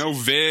 hours to give this. No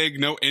VIG,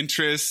 no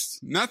interest,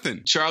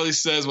 nothing. Charlie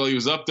says while he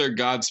was up there,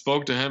 God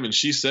spoke to him and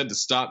she said to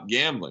stop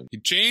gambling. He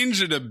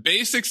changed at a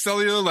basic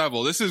cellular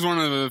level. This is one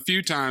of the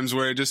few times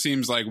where it just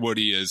seems like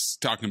Woody is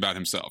talking about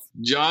himself.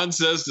 John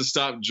says to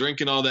stop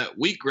drinking all that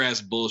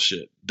wheatgrass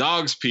bullshit.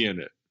 Dogs pee in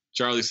it.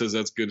 Charlie says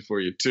that's good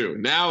for you too.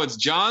 Now it's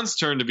John's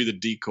turn to be the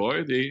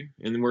decoy.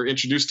 And we're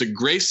introduced to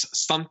Grace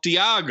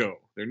Santiago,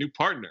 their new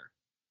partner.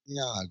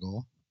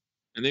 Santiago.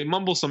 And they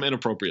mumble some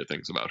inappropriate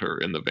things about her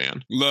in the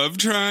van. Love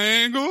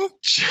triangle?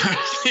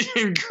 Charlie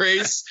and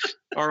Grace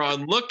are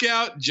on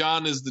lookout.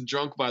 John is the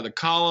drunk by the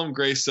column.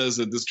 Grace says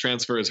that this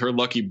transfer is her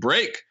lucky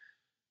break.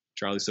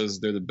 Charlie says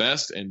they're the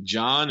best, and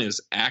John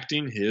is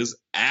acting his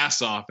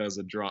ass off as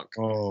a drunk.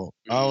 Oh,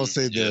 I will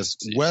say this.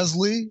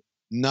 Wesley,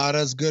 not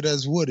as good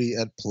as Woody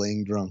at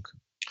playing drunk.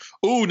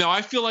 Oh, now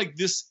I feel like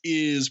this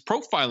is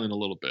profiling a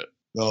little bit.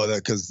 Oh,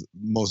 that because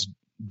most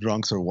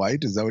drunks are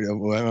white? Is that what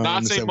you're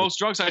Not saying most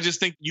drunks. I just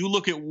think you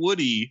look at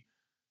Woody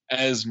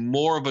as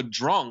more of a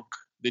drunk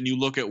than you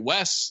look at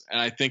Wes, and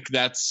I think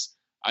that's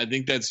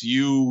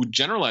you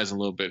generalizing a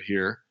little bit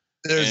here.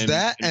 There's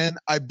that, and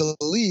I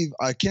believe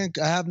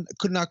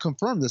could not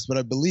confirm this, but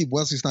I believe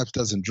Wesley Snipes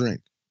doesn't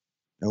drink,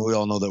 and we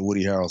all know that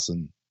Woody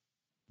Harrelson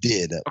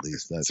did at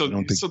least.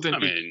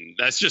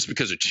 That's just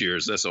because of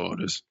Cheers. That's all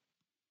it is.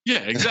 Yeah,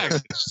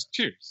 exactly.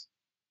 Cheers.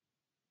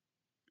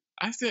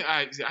 I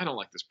don't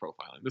like this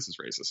profiling. This is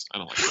racist. I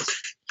don't like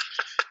this.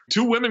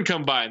 Two women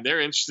come by and they're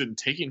interested in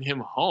taking him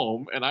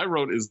home. And I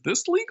wrote, is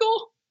this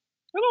legal?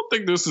 I don't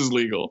think this is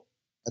legal.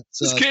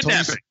 It's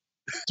kidnapping.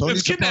 Tony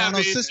It's Soprano's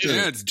kidnapping. sister.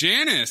 Yeah, it's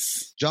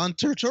Janice. John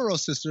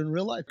Turturro's sister in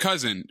real life.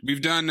 Cousin.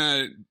 We've done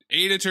a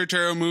Ada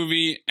Turturro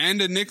movie and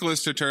a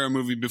Nicholas Turturro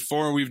movie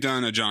before we've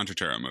done a John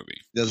Turturro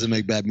movie. Doesn't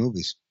make bad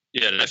movies.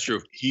 Yeah, that's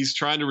true. He's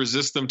trying to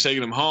resist them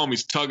taking him home.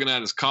 He's tugging at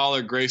his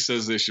collar. Grace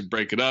says they should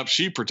break it up.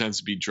 She pretends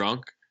to be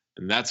drunk.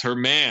 And that's her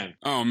man.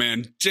 Oh,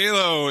 man.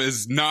 J-Lo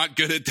is not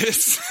good at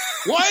this.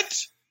 What?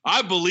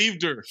 I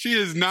believed her. She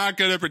is not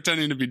good at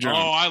pretending to be drunk.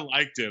 Oh, I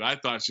liked it. I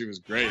thought she was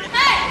great.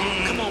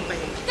 Hey! Come on, baby.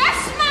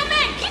 That's my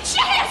man. Get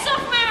your hands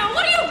off my man.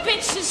 What are you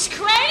bitches,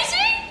 crazy?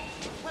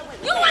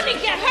 You want to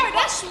get hurt.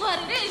 That's what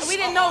it is. We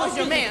didn't know it was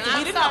your man.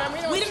 We didn't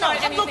know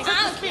anything.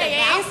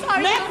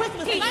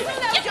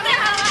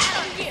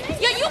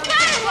 Yeah, you got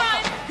it,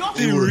 Ryan.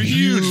 They were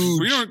huge.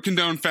 We don't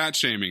condone fat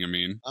shaming,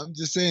 Amin. I'm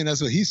just saying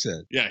that's what he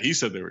said. Yeah, he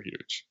said they were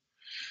huge.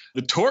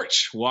 The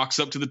Torch walks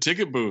up to the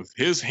ticket booth.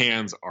 His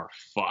hands are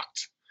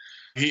fucked.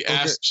 He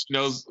asks if she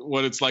knows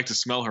what it's like to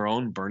smell her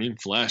own burning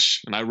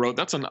flesh. And I wrote,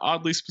 that's an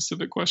oddly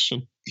specific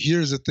question.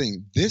 Here's the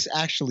thing. This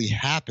actually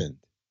happened.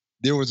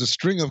 There was a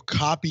string of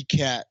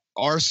copycat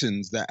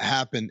arsons that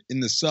happened in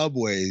the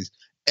subways,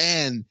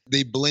 and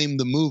they blamed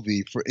the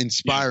movie for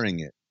inspiring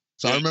it.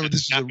 So I remember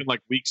this happened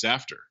like weeks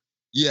after.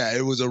 Yeah,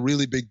 it was a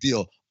really big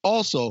deal.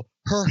 Also,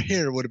 her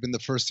hair would have been the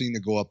first thing to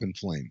go up in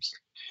flames.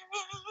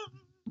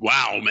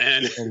 Wow,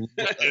 man.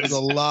 There's a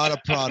lot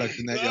of product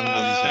in that young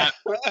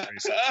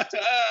lady's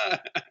hair.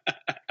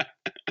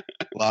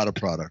 A lot of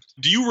product.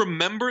 Do you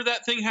remember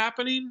that thing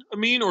happening,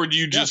 Amin, or do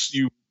you just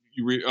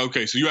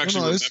okay? So you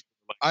actually remember?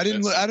 I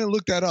didn't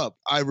look that up.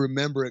 I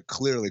remember it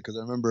clearly because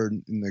I remember,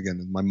 and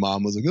again, my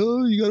mom was like,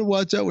 "Oh, you got to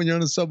watch out when you're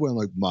on the subway." I'm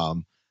like,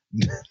 "Mom,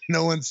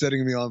 no one's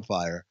setting me on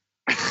fire."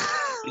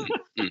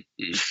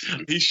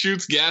 He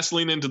shoots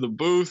gasoline into the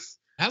booth.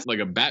 Has like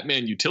a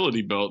Batman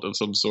utility belt of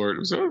some sort. It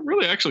was a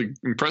really actually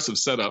impressive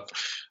setup.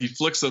 He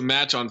flicks a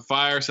match on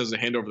fire, says to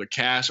hand over the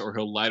cash or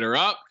he'll light her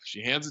up.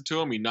 She hands it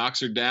to him. He knocks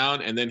her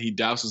down, and then he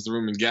douses the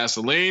room in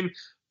gasoline,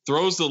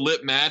 throws the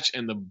lit match,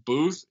 and the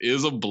booth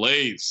is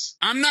ablaze.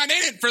 I'm not in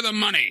it for the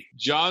money.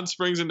 John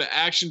springs into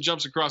action,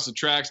 jumps across the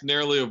tracks,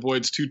 narrowly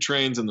avoids two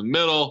trains in the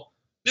middle.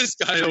 This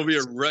guy over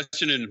here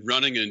rushing and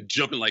running and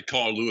jumping like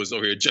Carl Lewis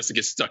over here just to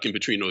get stuck in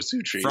between those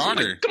two trains.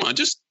 Like, come on,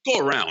 just go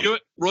around. You know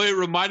what, Roy, it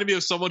reminded me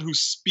of someone who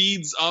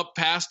speeds up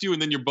past you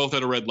and then you're both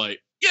at a red light.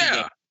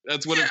 Yeah.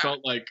 That's what it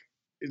felt like.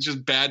 It's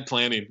just bad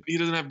planning. He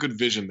doesn't have good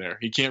vision there.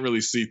 He can't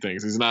really see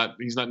things. He's not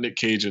Nick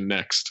Cage in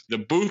Next. The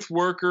booth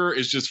worker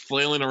is just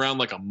flailing around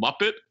like a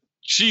Muppet.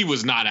 She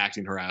was not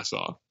acting her ass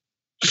off.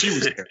 She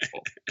was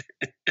terrible.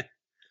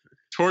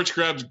 Torch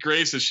grabs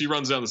Grace as she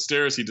runs down the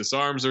stairs. He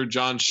disarms her.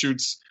 John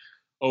shoots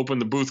open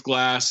the booth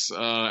glass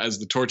as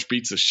the Torch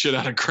beats the shit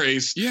out of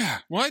Grace. Yeah,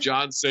 what?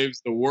 John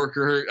saves the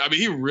worker. I mean,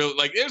 he really,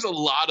 there's a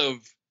lot of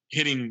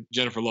hitting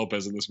Jennifer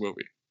Lopez in this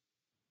movie.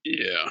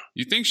 Yeah.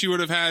 You think she would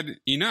have had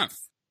enough?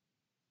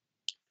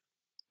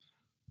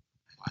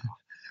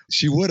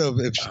 She would have,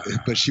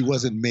 but she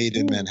wasn't made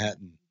in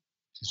Manhattan.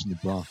 She's from the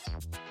Bronx.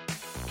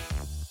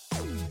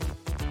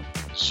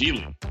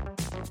 Sheila.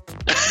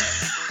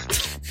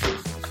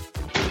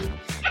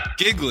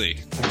 Giggly.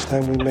 Next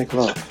time we make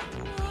love,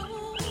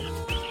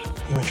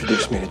 you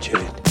introduce me to Jade.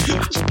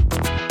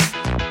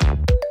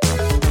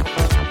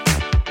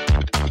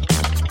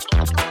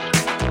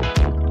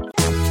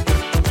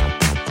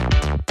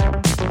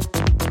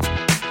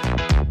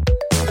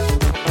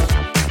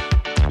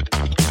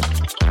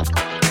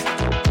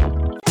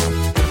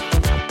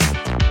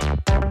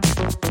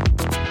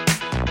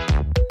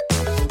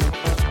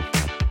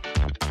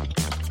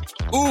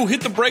 Ooh,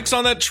 hit the brakes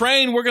on that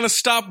train. We're going to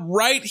stop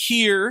right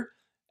here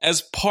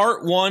as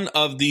part one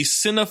of the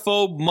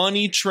Cinephobe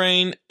Money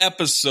Train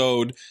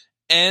episode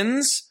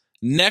ends.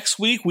 Next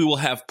week, we will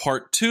have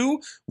part two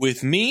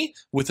with me,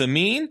 with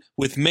Amin,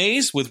 with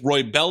Maze, with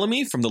Roy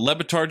Bellamy from the Le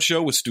Batard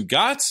Show with Stu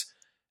Gatz,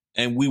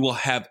 and we will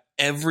have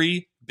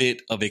every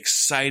bit of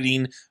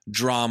exciting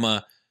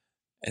drama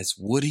as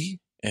Woody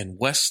and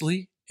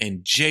Wesley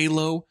and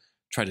J-Lo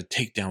try to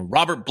take down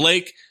Robert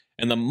Blake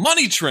and the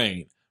Money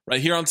Train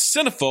right here on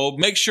Cinephobe.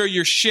 Make sure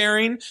you're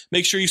sharing.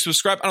 Make sure you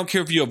subscribe. I don't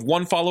care if you have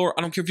 1 follower.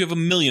 I don't care if you have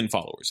 1 million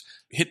followers.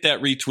 Hit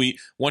that retweet.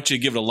 Want you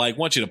to give it a like.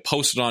 Want you to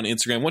post it on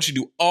Instagram. Want you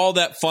to do all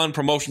that fun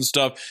promotion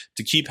stuff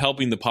to keep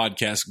helping the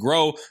podcast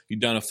grow. You've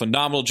done a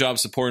phenomenal job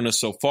supporting us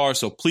so far,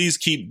 so please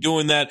keep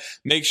doing that.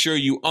 Make sure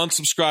you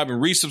unsubscribe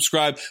and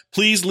resubscribe.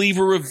 Please leave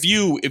a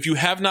review. If you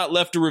have not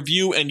left a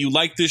review and you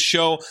like this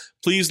show,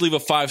 please leave a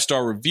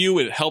 5-star review.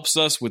 It helps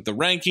us with the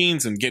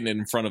rankings and getting it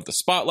in front of the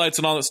spotlights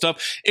and all that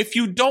stuff. If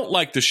you don't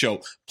like the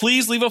show,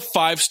 please leave a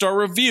 5-star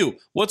review.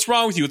 What's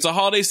wrong with you? It's a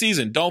holiday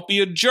season. Don't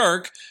be a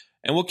jerk.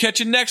 And we'll catch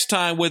you next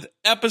time with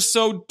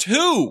episode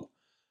 2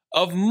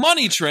 of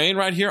Money Train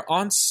right here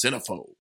on Cinephobe.